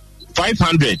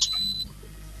 500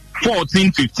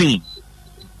 1415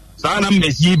 sana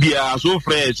mesi bia so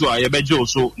frɛ so a yebejo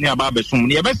so ne aba besom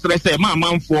ne yebe stress e ma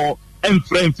manfo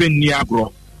emfrɛ ni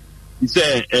agro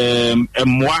say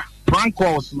emwa prank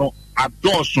calls no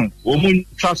adorson omun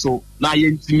twaso na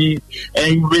yentimi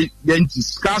yenti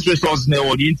scarce resource ne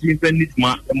o yentimi penit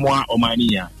ma emwa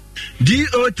omania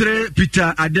DO3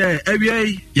 Peter Ade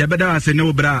ewie yebeda ase ne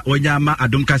obra onyama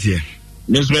Adom kase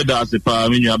mesbeda ase pa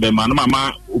menua be ma no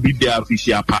mama obi bia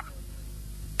official pa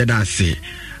edase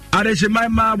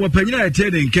Adeshemaima wapanyina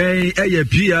etene nken eye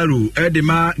PRO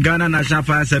edema Ghana National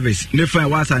Fire Service ne fa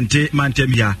wasante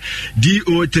mantemia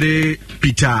DO3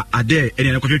 Peter Ade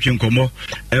ene nakotwetwe nkomo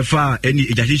efa eni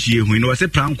ejahihie hu no se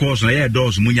plan course no ye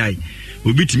dos munyai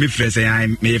obi timi frese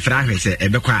yan me fra hwese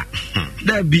ebekwa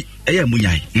da bi eye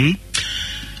munyai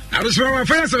Adoswa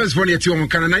Fire Service for the Tion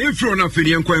Canada, you throw enough in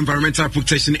the Environmental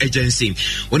Protection Agency.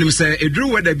 When you say a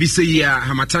drew whether be say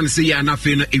Hamatan say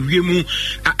nothing, a wimu,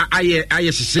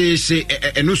 I say,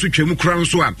 and also Chemu Crown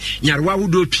Swap,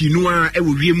 Yarwado Pinua, a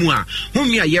Wimua,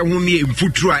 whom ya Yahumi,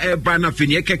 Futra, Ebana,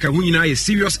 Finiaka, Hunina, a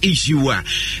serious issue.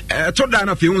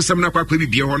 Todana Fion Samnaka could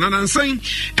be on and saying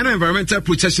an Environmental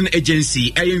Protection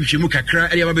Agency, I am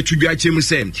Shimukakra, Ayabatua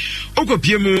Chemusem,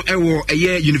 Okopiemu,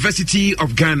 a University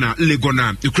of Ghana,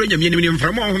 Legona. Ukrainian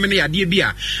from how many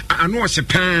idea I know se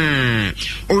pan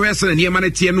or else near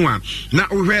manity noa now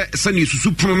over sunny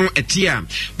susupono etia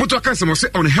but our customers say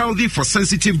unhealthy for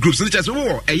sensitive groups such as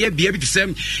a year be able to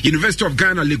say University of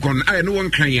Ghana Legon I know one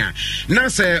crying now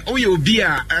say oh you be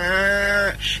a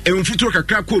future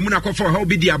kakako munako for how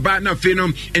be the about na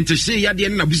phenom and to say ya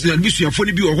na business you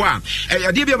phone bi o ho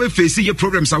a dey be face your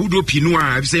problems awudo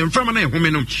pinua if say from na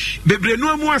homeno bebre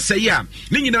no mu asaya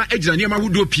ni nyina agina ne ma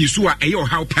awudo pi so a eyo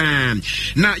how pan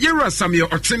na yera Samuel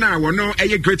Otina wono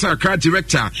eye Greater Accra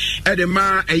Director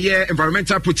edema eye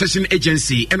Environmental Protection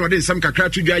Agency eno de sam kakra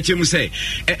tudwa chemu say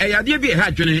ade bi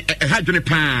hadwene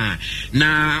pa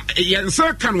na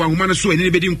yensa kan wa homa no so eni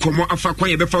bedi nkomo afa kwan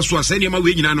ye befa so asa niam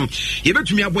we nyina no ye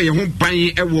betumi abo ye ho ban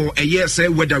ewo eye say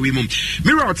weather we mum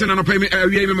Mira Otina no pa me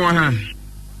awie me mo ha.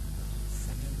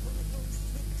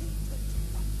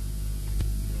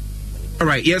 All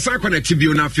right, yes, I connect to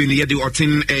you now. Feeling the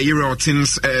Otin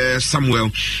Samuel.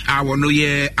 I will know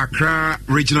Accra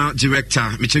Regional Director,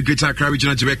 Mr. Greater Accra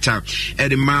Regional Director,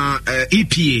 Edema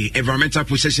EPA Environmental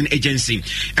Protection Agency.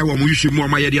 I will use more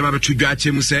my idea about to get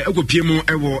him say, "Oko PMO,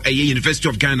 I will a University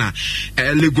of Ghana,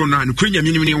 Legona, Ukrainian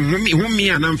whom me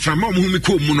and I'm from whom we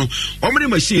call Muno. How many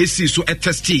machines so at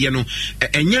test, you know,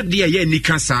 and yet dear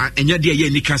Nikasa, and yet dear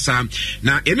Nikasa.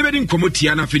 Now, anybody in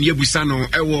Komotiana, Finia Busano,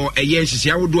 I will a yes,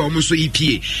 I will do almost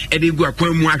EPA and they go a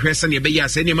quam wahres and yabaya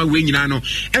senior winano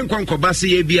and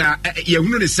Concobasia bia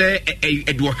Yahunu say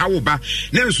a do however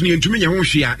Nelson to me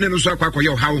Hoshia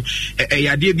Nenosaka how a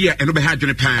idea and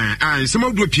overhad pan and some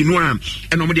of the Pinoa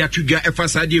and nobody actually got a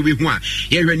fast idea with one.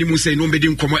 Here when you say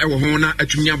nobody come over Hona at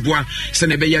Tunyabua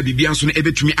Senebeya Bibianson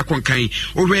ebe to me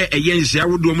Aquankai over a Yens I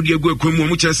would do go Como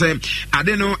which I say I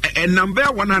don't know a number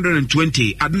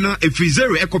 120 I don't know if we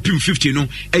 0 a copy 50 no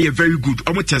a very good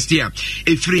almost test here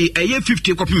if free a year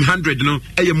 50 copy 100 no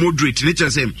a moderate nature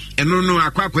same and no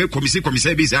aqua committee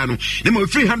bisano name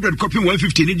 300 copy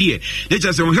 150 in the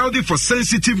nature say unhealthy for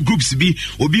sensitive groups be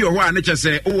obi or one nature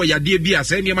say oh ya dear be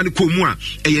as any man komua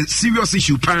a serious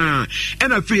issue pan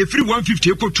and a free 150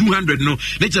 equal 200 no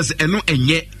nature say no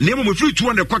enye name free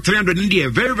 200 300 in the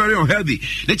very very unhealthy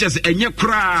nature say enye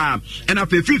kra and a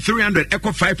free 300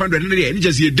 equal 500 in the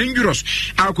nature say dangerous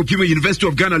Alcopima University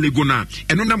of Ghana Legona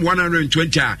and on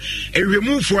 120 a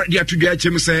remove for the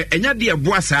atudua say enya de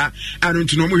boasa anu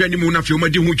to no mo hwani mu na fe o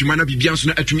madi hu dwuma na bibia so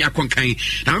na atumi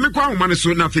akonkan na me kwa homa ne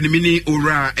so na fe mini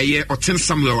ora eye Oten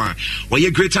Samuel a we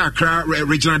Greater Accra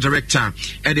Regional Director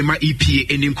Edema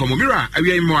EPA enim komo mira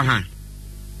awie mo ha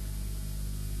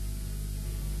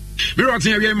mira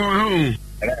tin awie mo ha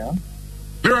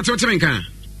mira to temenka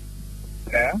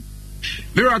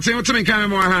mira to temenka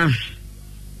mo ha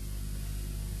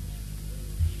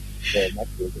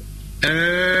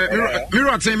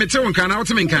Miro say me tell kan out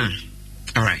me kan.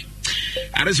 All right.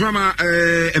 Ares mama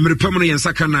emre pamno yen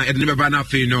sakana e de me ba na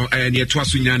fe no ne to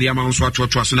aso nya ne ama nso ato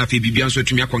aso na fe bibia nso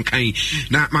atumi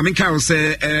akonkan na ma me kan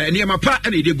say ne ma pa na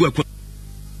de gu akwa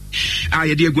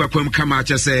ye de gu akwam kama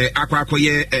cha say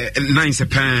akwakoye 9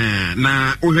 pan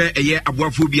na ohwe eye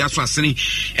aboafo bi aso asene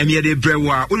eme de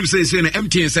brewa onim say na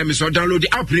MTN say me so download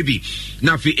the app bi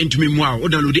na fe intumi mu a o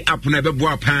download the app na be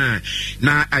boa pan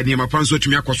na ane ma pan so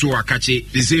atumi akoso akache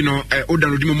they say no o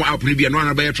download mu app bi no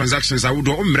na be transactions a wo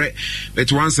do omre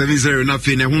bet 170 na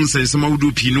fe na hun sense ma wo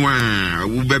do pi no a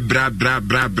wo be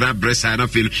bra sa na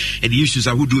fe and the issues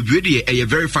a wo do bi dey e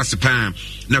very fast pan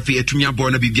na fe atumi abo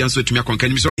na bibia so atumi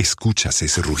akonkan mi so. ¿Escuchas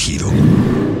ese rugido?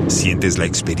 ¿Sientes la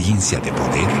experiencia de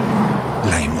poder?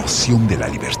 ¿La emoción de la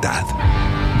libertad?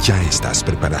 Ya estás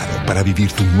preparado para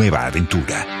vivir tu nueva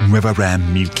aventura. Nueva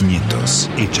Ram 1500,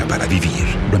 hecha para vivir.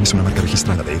 Ram es una marca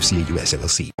registrada de FCA US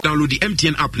LLC. Download the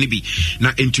MTN app nibi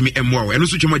na entumi emwa. And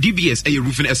also chama DBS a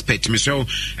roofing expert me so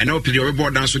and now pay your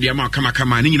board down so the amount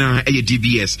kama ni na a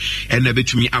DBS and na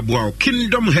betumi aboa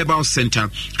Kingdom Herbal Center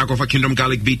akofa Kingdom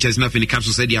Garlic Bitters na fini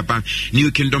capsules e dia ba New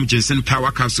Kingdom Ginseng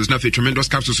Power Capsules na fi tremendous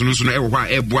capsules no so no e wa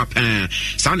e boa pan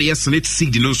sound yes net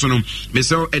seed no so no me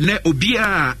so and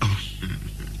obia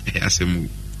asemu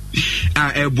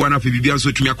buana fe bibia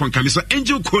so tumi akonka me so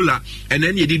Angel Cola and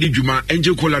then yedi djuma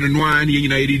Angel Cola no an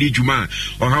yina yedi djuma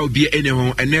or how be any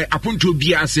ho and apunto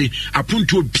bia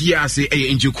ase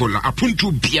Angel Cola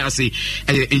apunto bia ase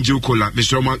Angel Cola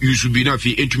Mr. Ma you should be na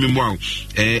fi entumi mo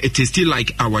it is still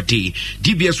like our day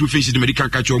DBS we finish the medical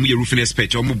catch omo roofing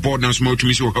expert omo board now small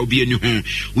tumi so how be any ho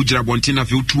ujira bontina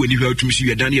fi otu ani hwa tumi so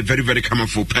you done very very common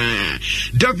for pan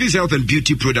Davis Health and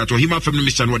Beauty Product or hima family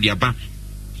Mr. Wadiaba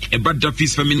about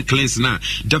Duffy's feminine cleanser na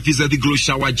Duffy's the glow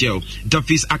shower gel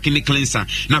Duffy's acne cleanser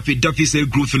na fi Duffy's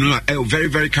growth no very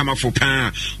very come for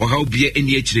pan or how be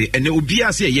any HD and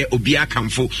obia say ye obia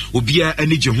kamfo obia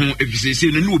ani je ho if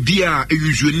say no obia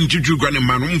usually juju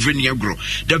grandma no mveni agro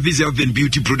Duffy's health and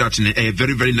beauty product na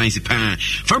very very nice pan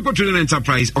Franco Trading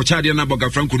Enterprise o chade na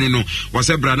boga Franco no was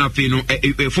a brana fi no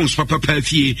phones papa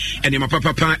fie and ma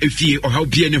papa fie or how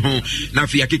be any ho na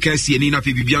fi akeka sie ni na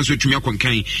fi bibia so tumi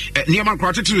akonkan niam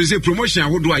akwate to say promotion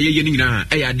ahodo aye ni na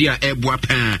ade a eboa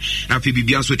pan na fi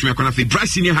bibia so tumi akona fi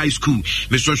Bryson High School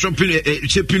Mr.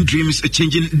 Shaping Dreams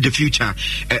Changing the Future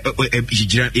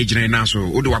ejira na so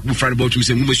odo wakbu friend about me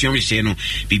say mu mesuam hye no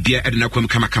bibia ade na kwam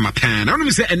kama pan na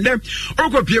me say and then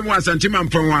okopie mu asante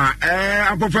mampon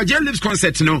a apofa lips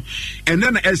concert no and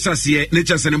then elsase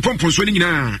nature sen pompon so ni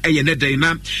na eye ne dan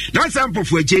na sample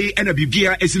for agye na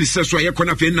bibia esini seso aye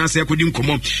kona fe na se akodi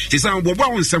nkomo se san bobo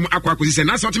awonsam akwa akosi se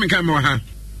na so tumi kan mo ha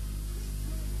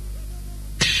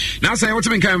now say what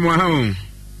me come home.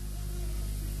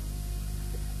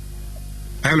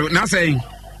 Hello, now say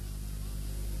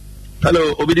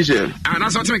hello, Obedition. Now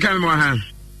what me come home.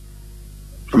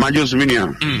 Majos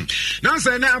Minia. Now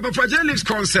say now for Jelly's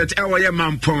concert our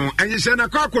mampon and you say na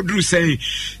kwako drew say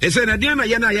they say na dia na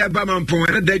ye na ye ba mampon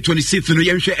and day 26th no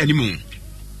yenhwe animu.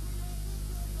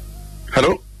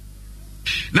 Hello.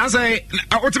 Now say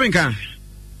what me come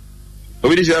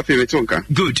good.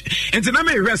 And to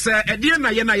me, Ressa, a dear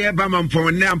Nayana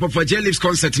Bamampon, now for Jelly's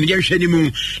concert in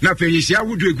Yashanimu, now finish. I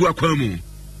would do a guacamu.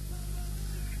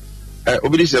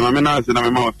 obidi se mama na se na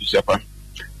mama official pa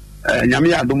nyame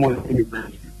ya domo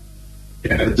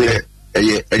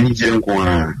eye anije nko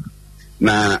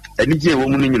na anije wo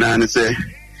mu ni nyina ne se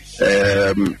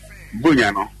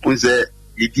bonya no unse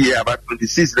idi about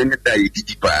 26 le neta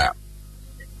idi pa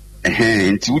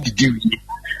nti udidi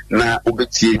na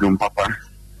obetie dum papa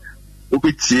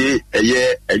obetie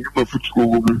eye anyuma futuko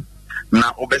wo mu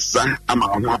na obesa ama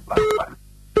ho apa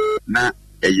na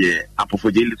eye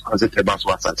apofoje le concert ba so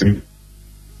asatim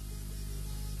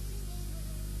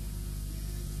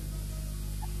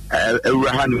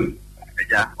Eurahanu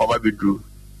ya obabidu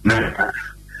na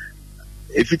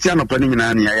if it's an opening in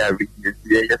any area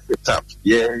yeah set up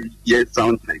yeah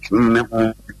sound like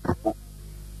in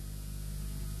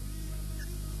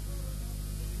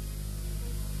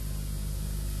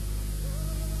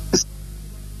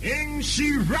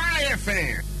Shirai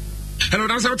FM. Hello,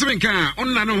 that's what we can.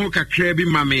 On na no ka krebi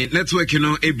mame network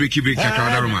no e break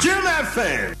kakra roma. Jim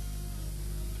FM.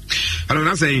 Hello,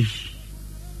 that's saying.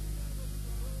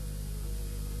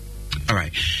 All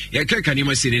right. Yeah, can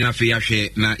you see enough for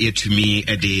na yet to me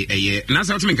a day a year? That's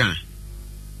what we can.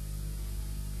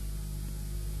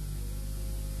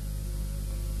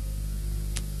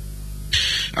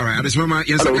 All right, at this moment,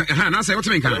 yes, now say what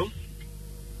we can.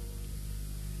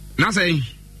 Now say.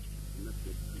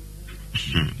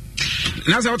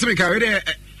 Now say what we can.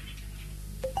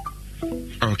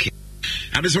 Okay.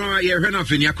 At this moment, you're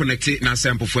nothing. You're connected. Now,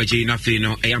 sample for J. Nothing.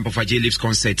 No, a ample for J lives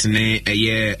concert. Ne a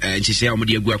year. And she said, "I'm going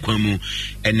to go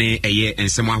and a year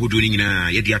and someone who doing na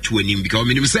yedia two and him because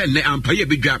minimum said ne am pay a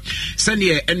big gap. Send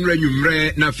ye and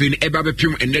renumre nothing. A baby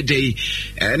pum and the day.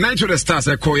 Nine to the stars.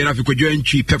 I call you enough. You could join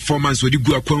cheap performance with you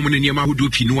go a common in Yamaha do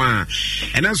Pinois.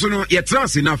 And also no yet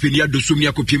trust enough in Yadu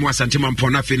Sumia Kupimo Santiman for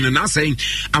nothing. And I saying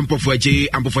ample for J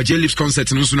lives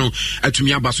concert. And also no at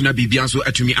me Basuna Bibianso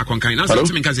at me Akonkai. That's what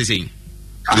me can say.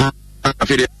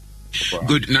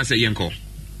 Good, Nasa Yanko.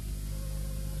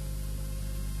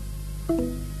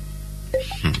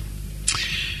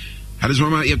 At this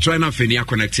moment, you're trying to finish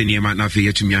connecting your man to me.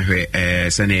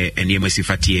 Sane and Yamasi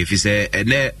Fati. If you say,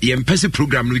 and the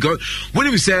program, we got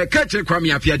when we say, catch a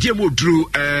crummy up here, Jemo drew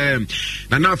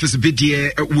now for a bit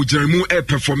here, would remove a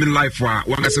performing live for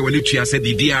one as when you said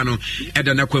the Diano, and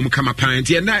then I come up and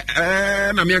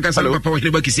America, Papa was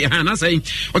never kissing Hannah saying,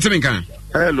 what's the main?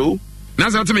 Hello.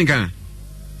 Nasa what me can.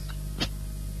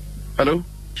 Hello.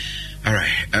 All right.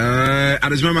 At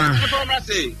this moment.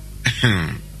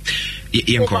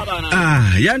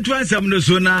 Yan twan sam no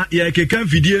so na ya kekan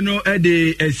video no e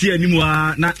de esi animu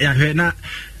a na ya hwe na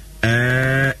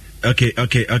okay.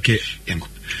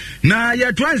 Na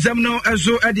ya twan sam no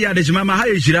eso e de adejima ma ha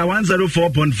yira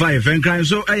 104.5 enkran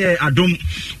so e Adom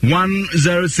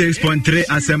 106.3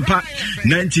 asempa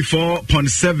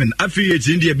 94.7 afi ye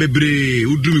chindi bebre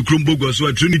udumi krombogo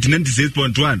so Trinity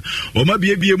 96.1 o ma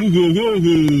bie mu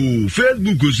ho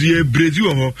Facebook so ye brezi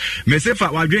ho mesefa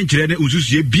wadwen kire ne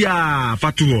ususu ye bia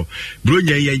fatu ho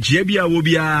bronya ye nchie bia wo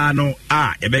bia no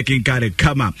e be kinkare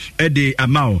kama e de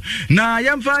amao na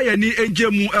yamfa ye ni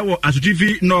enjemu ewo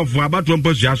Asutifi North abato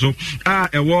mposu aso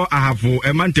ewo ahafo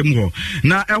emantem ho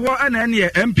na ewo ana ne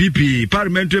MPP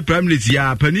parliamentary primaries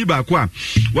ya pani ba kwa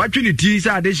watwini ti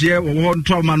sa ade hye wo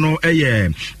ntoma no eye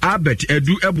Albert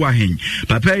Edu Ebuahen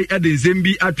papa ede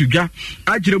nzembi atudwa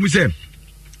akire mu se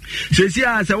sesi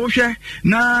a se wo hwe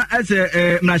na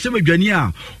ese na hye badwani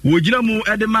a wo gina mu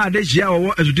ede ma ade hye a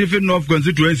wo Asutifi North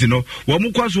constituency no wo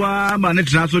mu kwaso a ma ne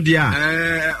tena so de a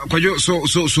kwajo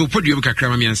so podium kakra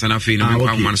ma miansa na fe no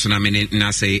kwa man so na me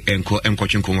na say enko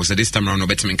twinko so this time round no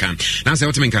betmen kan na say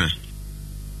what men kan.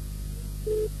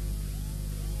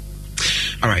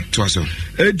 All right, to us.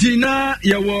 Dina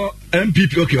yawo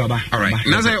MPP okay baba. All right.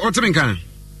 Now say what men kan.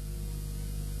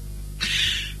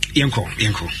 Yanko.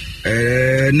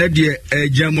 Na die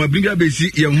jamu abinga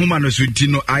besi ye homa no sunti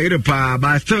no ayere pa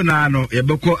ba still na no ye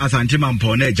beko Asante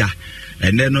Mampo na eja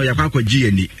ene no yakwa kwaji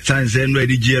ani sanse no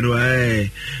edi gie no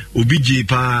obiji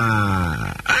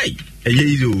pa ai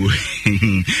eyizo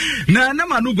na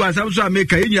manu gwa samso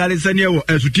ameka yenyale sane wo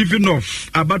Asutifi North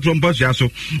abatro mpaso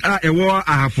aso ewo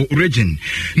ahafo region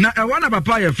na ewo na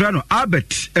papa ye fra no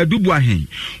Albert Edubuahen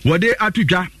wode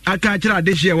atudwa aka kira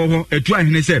adehye wo ho etu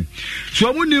ahene se so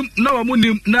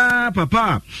wamunim na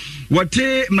papa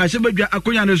wote mnahye badwa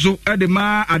akonya ne so de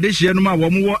ma adehye no ma wo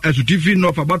mo Asutifi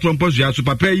North abatro mpaso aso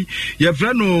papa ye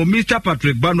fra no Mr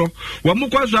Patrick Bano wo mo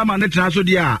kwaso ama ne tena so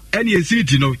de a ene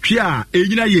esiti no twa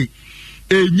enyina ye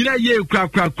nyina ye kra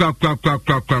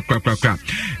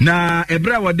na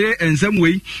ebra wode ensem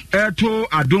wei eto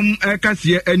Adom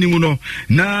Kasiye anim no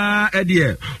na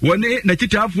ede woni na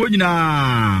titafo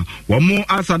nyina womo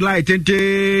asadlai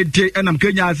tente enam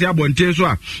Kenya ase abonte so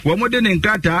a womo de ne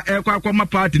nkata ekwakoma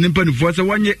party ne mpanifo se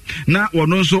wonye na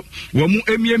wono nso womo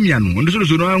emiamia no ndo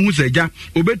so no ahu sagya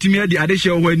obetimi ade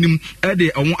adehye ho anim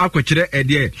ede omo akwekere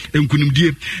ede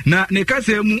enkunimdie na ne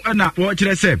kasa mu na wo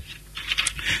kire se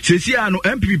Sesia no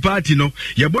MPP party no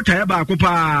yebota ya ba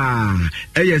akopa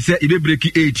eyese ibebreki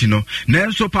 8 no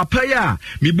nanso papa ya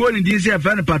miboni din se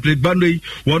fan Patrick Bandoi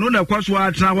wono na kwaso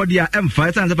atra hode a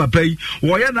M5 sanse papa yi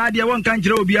wo ye na ade won kan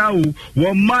kire obi a wo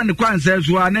wo man kwanse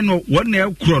so ane no won na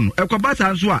ekro no ekoba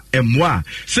sanso a emwa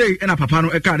sei na papa no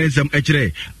eka ne nsem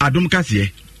ekire Adom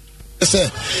Kasiye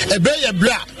se ebe ye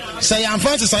bra se ya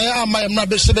mfanse san ya ama yemna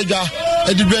be sebedwa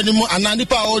edibra ni mu anani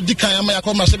pa o dikan ama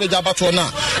yakoma sebedwa bato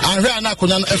na anhwe ana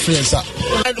akonya no afrensa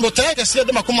mo taya ke se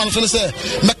de makoma no so se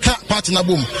meka party na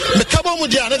bom meka bom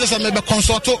dia na se me be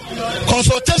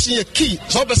consultation ye key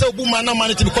so be se obu man na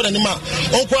man ti be kodani ma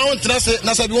onko awon tena se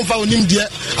na se bi won fa onim die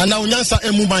ana onyansa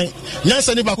emu ban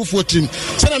nyansa ni ba ko fotrim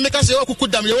se na meka se okuku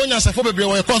dam ye onyansa fo bebre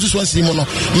wo constituency mu no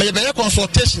me be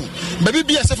consultation be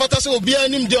bia se fata se obi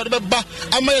anim die o de ba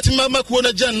amayetima makuo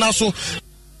na jan naso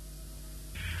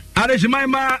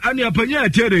Arejmaima ani apanya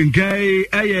atere nkai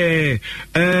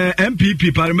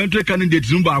MPP parliamentary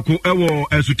candidate number ewo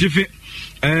esutifi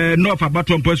North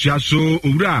Abaton Postia so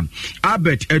owura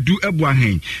Albert Edu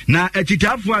Ebuahen na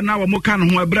etitafo na wo mo kan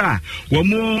ho ebra wo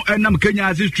mo enam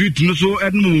Kenya street no so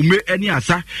enum me eni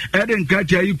asa eden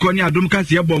kratia yi koni Adom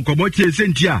Kasiye bonkobo che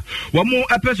sentia wo mo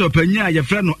epeso panya ye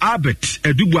frɛ no Albert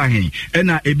Edu Ebuahen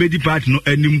na ebedi party no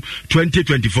anim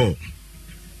 2024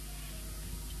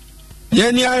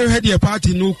 Yeni ayo head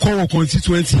party no call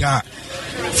constituency ha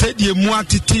said ye mu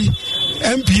atiti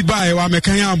MP by wa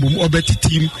mekan ambum obeti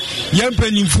team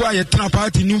yempanimfu a yetra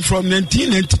party nim from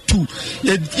 1992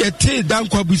 ye te dan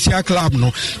kwabusia club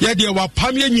no ye de wa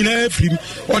pam ye nyina afrim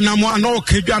onamo ana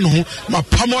okedwa no ho ma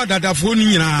pam adadafo ni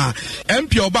nyina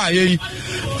MP oba ye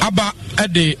aba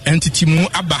ede entity mu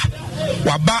aba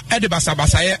waba ede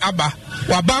basabasaye aba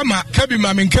waba ma kabi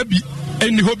ma menkabi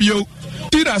eni hobio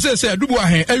tira se adubu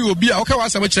ahen ayi obi a oka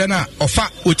wasa kire na ofa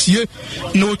otie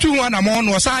na otu hu na mo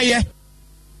no osaye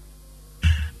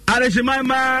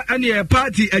Arejmaima ani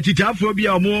party etitafo bi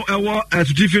a omo ewo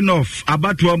Asutifi North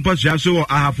Abato Mposua so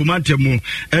ahafumantemu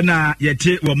na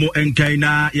yete wo mo enkan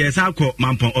na yesakọ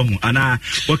mampon ohun ana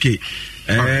okay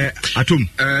Atom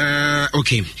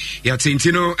okay ya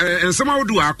tintino ensama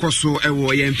wodu akoso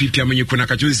ewo ye MPP amanyiko na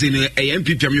kachozi ne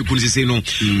MPP amanyiko sese no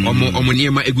omo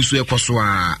niema egusu ekoso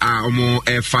a omo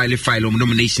file omo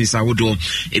nominations a wodo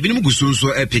ebinim gusu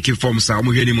so pick forms a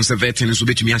omo hwene mu se vetin so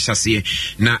betumi ahyase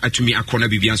na atumi akona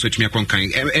bibia so atumi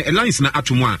akonkan lines na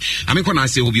atomu a ameko na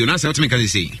ase obi na ase atumi kan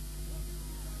say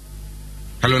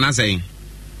hello na say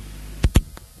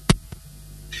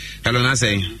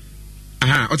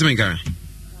aha atumi kan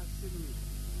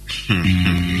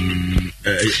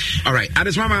all right at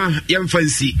this mama yam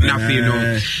fancy na fe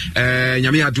no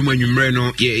nyame aduma nwumre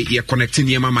no ye connecting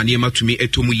ye mama ne matumi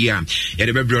etomu yi a ye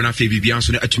de bebro na fe bibia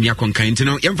so na atumi akonkan nti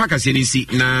no yam fa kase ne si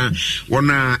na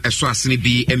wona eso asene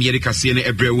bi emye de kase ne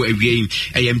ebrewo awie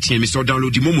emtn me so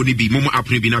download the momo ne bi momo app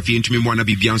ne bi na fe ntumi mo na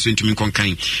bibia so ntumi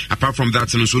konkan apart from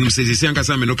that no so no say say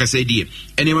ankasa me no kase die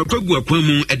ene makwagu akwan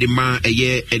mu e de ma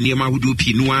eye enema hudu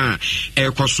pi no a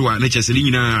ekoso a na chese ne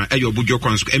nyina eyo budjo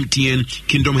kwanso MTN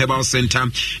Kingdom Herbal Center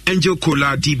Angel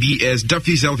Cola DBS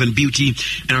Duffy's Health and Beauty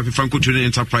and a Franco Training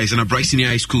Enterprise and a Bryson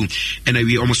High School and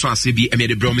we almost saw CB made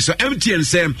the bro so MTN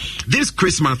say this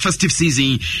Christmas festive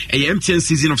season a MTN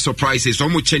season of surprises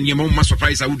almost 10 year more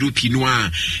surprise I would do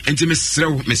Pinoa and to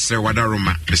Mr.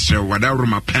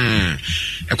 Wadaroma pan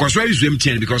of course where is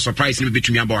MTN because surprise me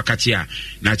between me about Katia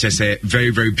not just a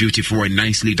very very beautiful and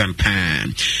nicely done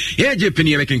pan yeah Japan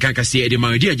I can see the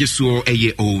my dear just saw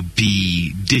a OB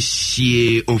this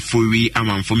year ofuri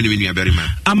amam for me very man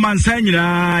amansa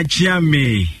nyina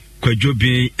chiame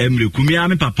kwajobi emre kumia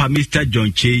me papa Mr.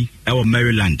 John Che ewo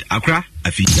Maryland Accra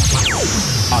afi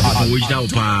wojida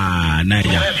opa na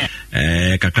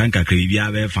ya kakanka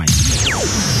kribia be fine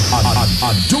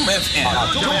Adom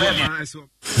FM.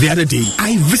 The other day,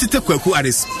 I visited Kweku at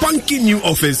his spunky new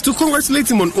office to congratulate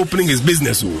him on opening his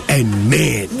business. And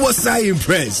man, was I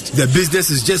impressed. The business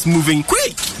is just moving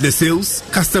quick. The sales,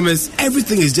 customers,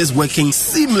 everything is just working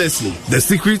seamlessly. The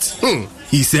secret?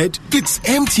 He said, "It's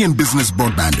MTN Business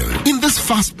Broadband. In this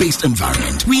fast-paced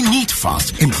environment, we need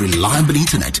fast and reliable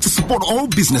internet to support all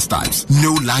business types.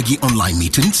 No laggy online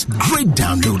meetings, great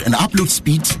download and upload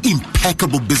speeds,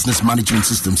 impeccable business management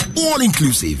systems, all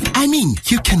inclusive. I mean,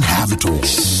 you can have it all."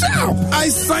 I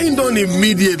signed on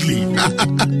immediately.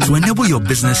 To enable your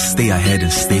business stay ahead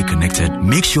and stay connected,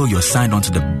 make sure you're signed on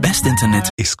to the best internet.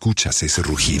 Escuchas ese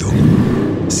rugido.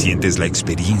 Sientes la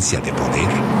experiencia de poder,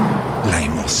 la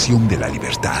emoción de la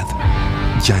libertad.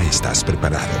 Ya estás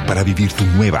preparado para vivir tu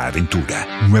nueva aventura.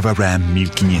 Nueva Ram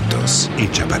 1500,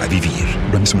 hecha para vivir.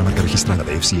 Ram es una marca registrada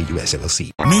de FCA US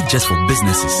LLC. Made just for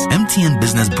businesses. MTN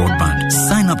Business Broadband.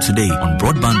 Sign up today on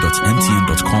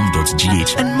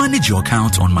broadband.mtn.com.gh and manage your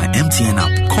account on my MTN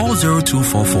app. Call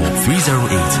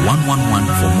 0244-308-111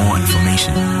 for more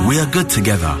information. We are good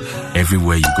together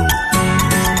everywhere you go.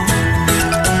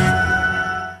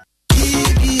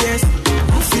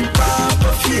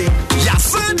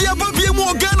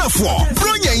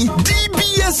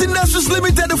 DBS Industries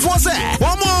Limited for say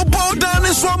one more bow down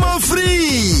is one more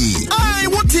free. I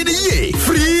wanted a year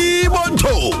free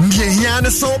monto.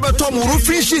 Niana sober Tom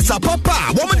Rufishes a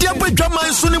papa. Woman dear by drama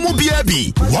and Sunimu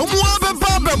Biabi. One more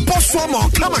baba boss one more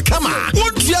come.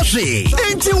 What yashi?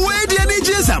 Ain't you waiting any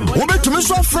jism? Woman to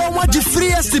miss off from what the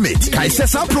free estimate. I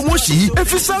says our promotion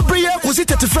if it's a prayer was it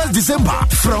 31st December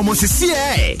from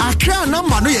OCCA. I can't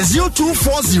number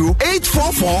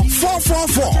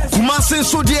 0240-844-444. Kumasi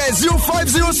so dear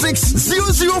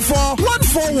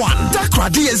 0506-004-141. Dakra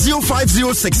dear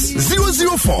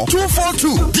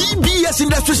 0506-004-242. DBS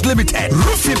Industries Limited.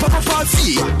 Rufi Papa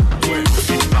Fee.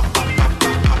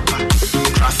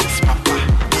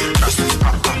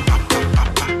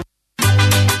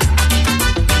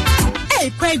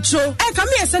 Joe, and come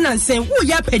here and say, "Who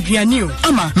ya Pedrianu?"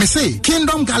 Ama, me say,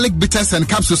 Kingdom Garlic Bitters and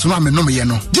Capsules no me no me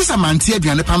no. Just a man tea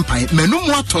aduane pampan, me no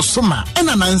mo to soma. E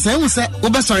na nanse hu se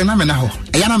obesori na me na ho.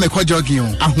 E ya na me kwa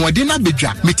jogging. Ahoɔden na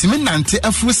bedwa, metimi nante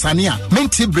afuru sane a,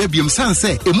 mente brebium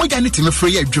sanse, emoja ne timi fro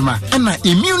ye adwuma. Ana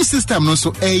immune system no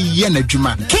so ye na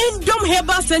adwuma. Kingdom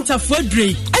Herbal Center for Dre.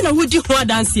 E na wodi ho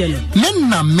adanse no. Men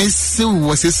na mese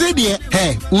wo se de,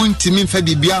 he, untimi mfa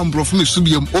bibia mbrofo me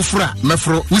subiom ofura,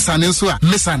 mefro, usane nso a,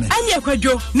 mesane. Anya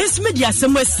kwadwo, Miss Media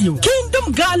Semwasio.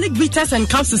 Kingdom Garlic Bitters and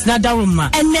Capsules na daruma.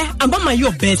 Ene ambama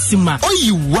yo besima.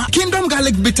 Oyiwa, Kingdom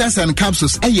Garlic Bitters and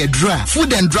Capsules dra.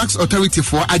 Food and Drugs Authority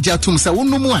for ajatum sa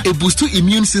wonomu a boost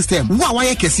immune system. Wa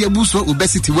ye kese boost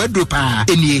obesity wedropa.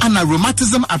 Enie ana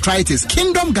rheumatism arthritis.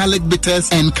 Kingdom Garlic Bitters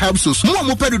and Capsules.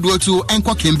 Mo pedodo to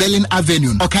enko Kimberlin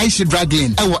Avenue. Okaishi Drug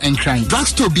Lane. Ewo Enkran.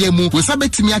 Drugstore biemu.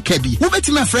 Wesabetimi akabi.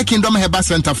 Wobetimi afre Kingdom Herbal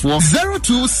Center for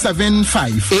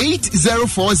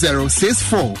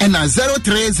 0275-804064 and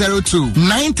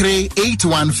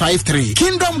 0302-938153.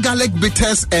 Kingdom Garlic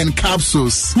Bitters and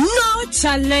Capsules. No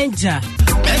challenger.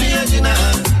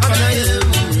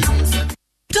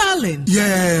 Darling.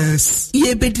 Yes.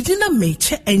 Ye bedidina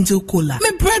meche Angel Cola.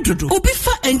 Me bread obi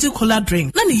fa Angel Cola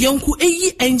drink. Na ni yonku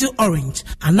eyi Angel Orange.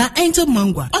 Ana Angel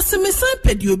Mango. Ose me san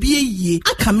pedi obi eyi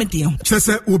aka me de ho.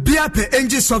 Chese obi ape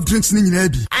Angel soft drinks ni nyina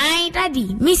bi. Ai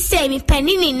daddy, me say me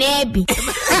penny ni na bi.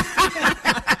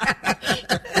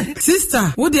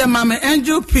 Sister, wo de mama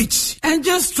Angel Peach,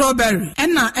 Angel Strawberry,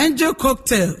 and na Angel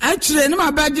Cocktail. Actually, no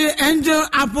my badge Angel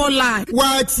Apple Lime.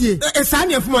 What ye?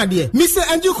 Esanya fuma de. Me say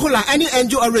Angel Cola any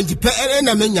Angel Orange pe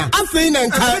na menya. Afei na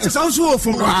nka. It sounds so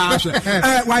from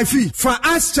wifey for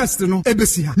us just no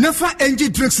ebesi ha. Never Angel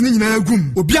drinks ni nyina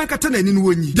agum. Obi ankata na ni no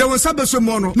wonyi. De won sabeso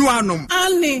mo no anom.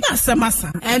 Ani, na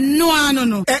samasa. En no ano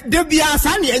no. De bia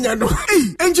sa na enya no.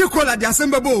 Angel Cola de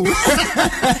asembabo.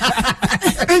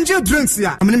 Angel drinks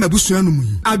ya. Amene mabusu anu mu.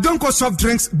 Adonko Soft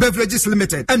Drinks Beverages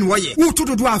Limited. NY. Wo to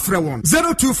do afre won.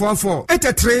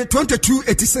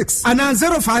 0244-83-2286 and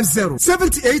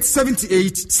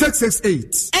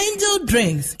 050-7878-668. Angel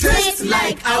Drinks. Taste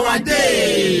like our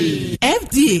day.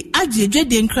 FDA ajeje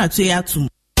de nkrato ya tum.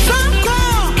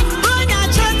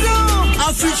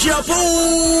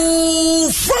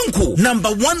 Franco,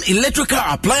 #1 electrical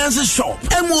appliances shop.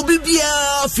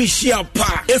 MOBBia official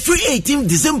pa. Every 18th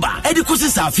December, Edikosi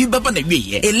Safi Baba na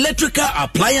wiye. Electrical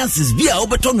appliances bia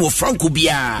obeton wo Franco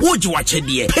bia. Woji wache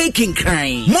die. Peking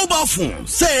kind. Mobile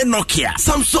phones, say Nokia,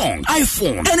 Samsung,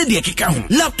 iPhone, any de keka ho.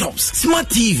 Laptops, smart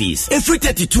TVs, every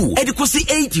 32. Edikosi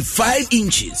 85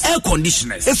 inches. Air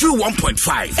conditioners, every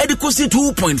 1.5. Edikosi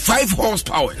 2.5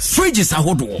 horsepower. Fridges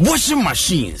ahodo. Washing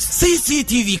machines,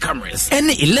 CCTV CCTV cameras,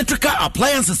 any electrical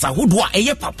appliances ahodoɔ a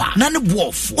ɛyɛ papa. Na ne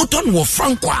boɔfo. Oton wɔ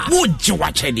Franco a. Wo gye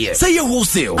wakyɛdeɛ. Say your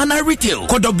wholesale and I retail.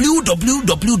 Call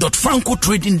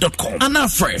www.francotrading.com and our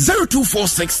friend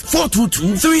 0246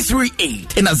 422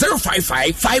 338 and a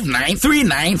 055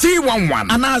 5939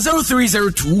 311 and a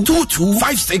 0302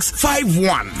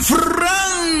 225651.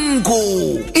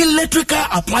 Franco electrical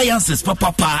appliances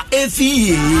papa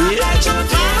FE.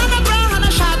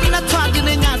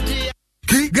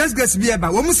 Guess be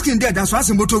about one skin there. That's what's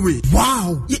in motorway.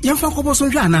 Wow, young Franco so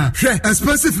jana.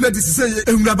 Expensive ladies say,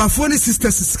 and grab a phone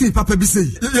sisters skin papa be say.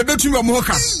 You bet you are more.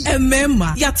 Remember,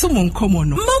 yatumon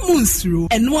common. Mamunsru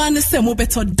and one is more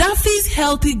better. Duffy's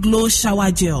Healthy Glow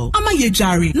Shower Gel. Ama ye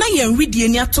jari. Na ye ready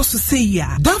and yato to say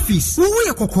ya. Duffy's. Who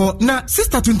we koko na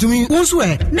sister to me. Who's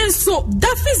where? So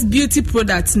Duffy's beauty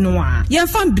products noa. Yan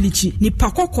fan bleachy. Ni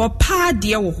pakoko pa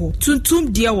dia woho.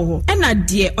 Tuntum dia woho. Ena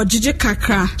dia ojije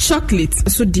kakra. Chocolate.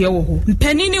 So deɛ wɔ hɔ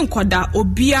mpanini nkoda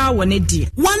obia wɔ ne deɛ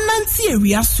wananti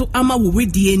area so ama wo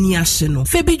wedie ni ahye no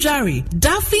febidware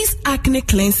Duffy's acne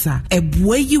cleanser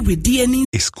ebue yi wedie ni.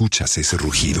 Escuchas ese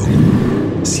rugido,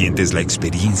 sientes la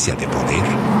experiencia de poder,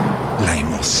 la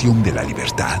emoción de la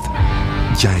libertad.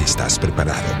 Ya estás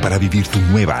preparado para vivir tu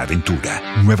nueva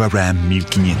aventura. Nueva Ram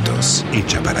 1500,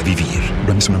 hecha para vivir.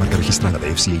 Ram es una marca registrada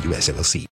de FCA US LLC.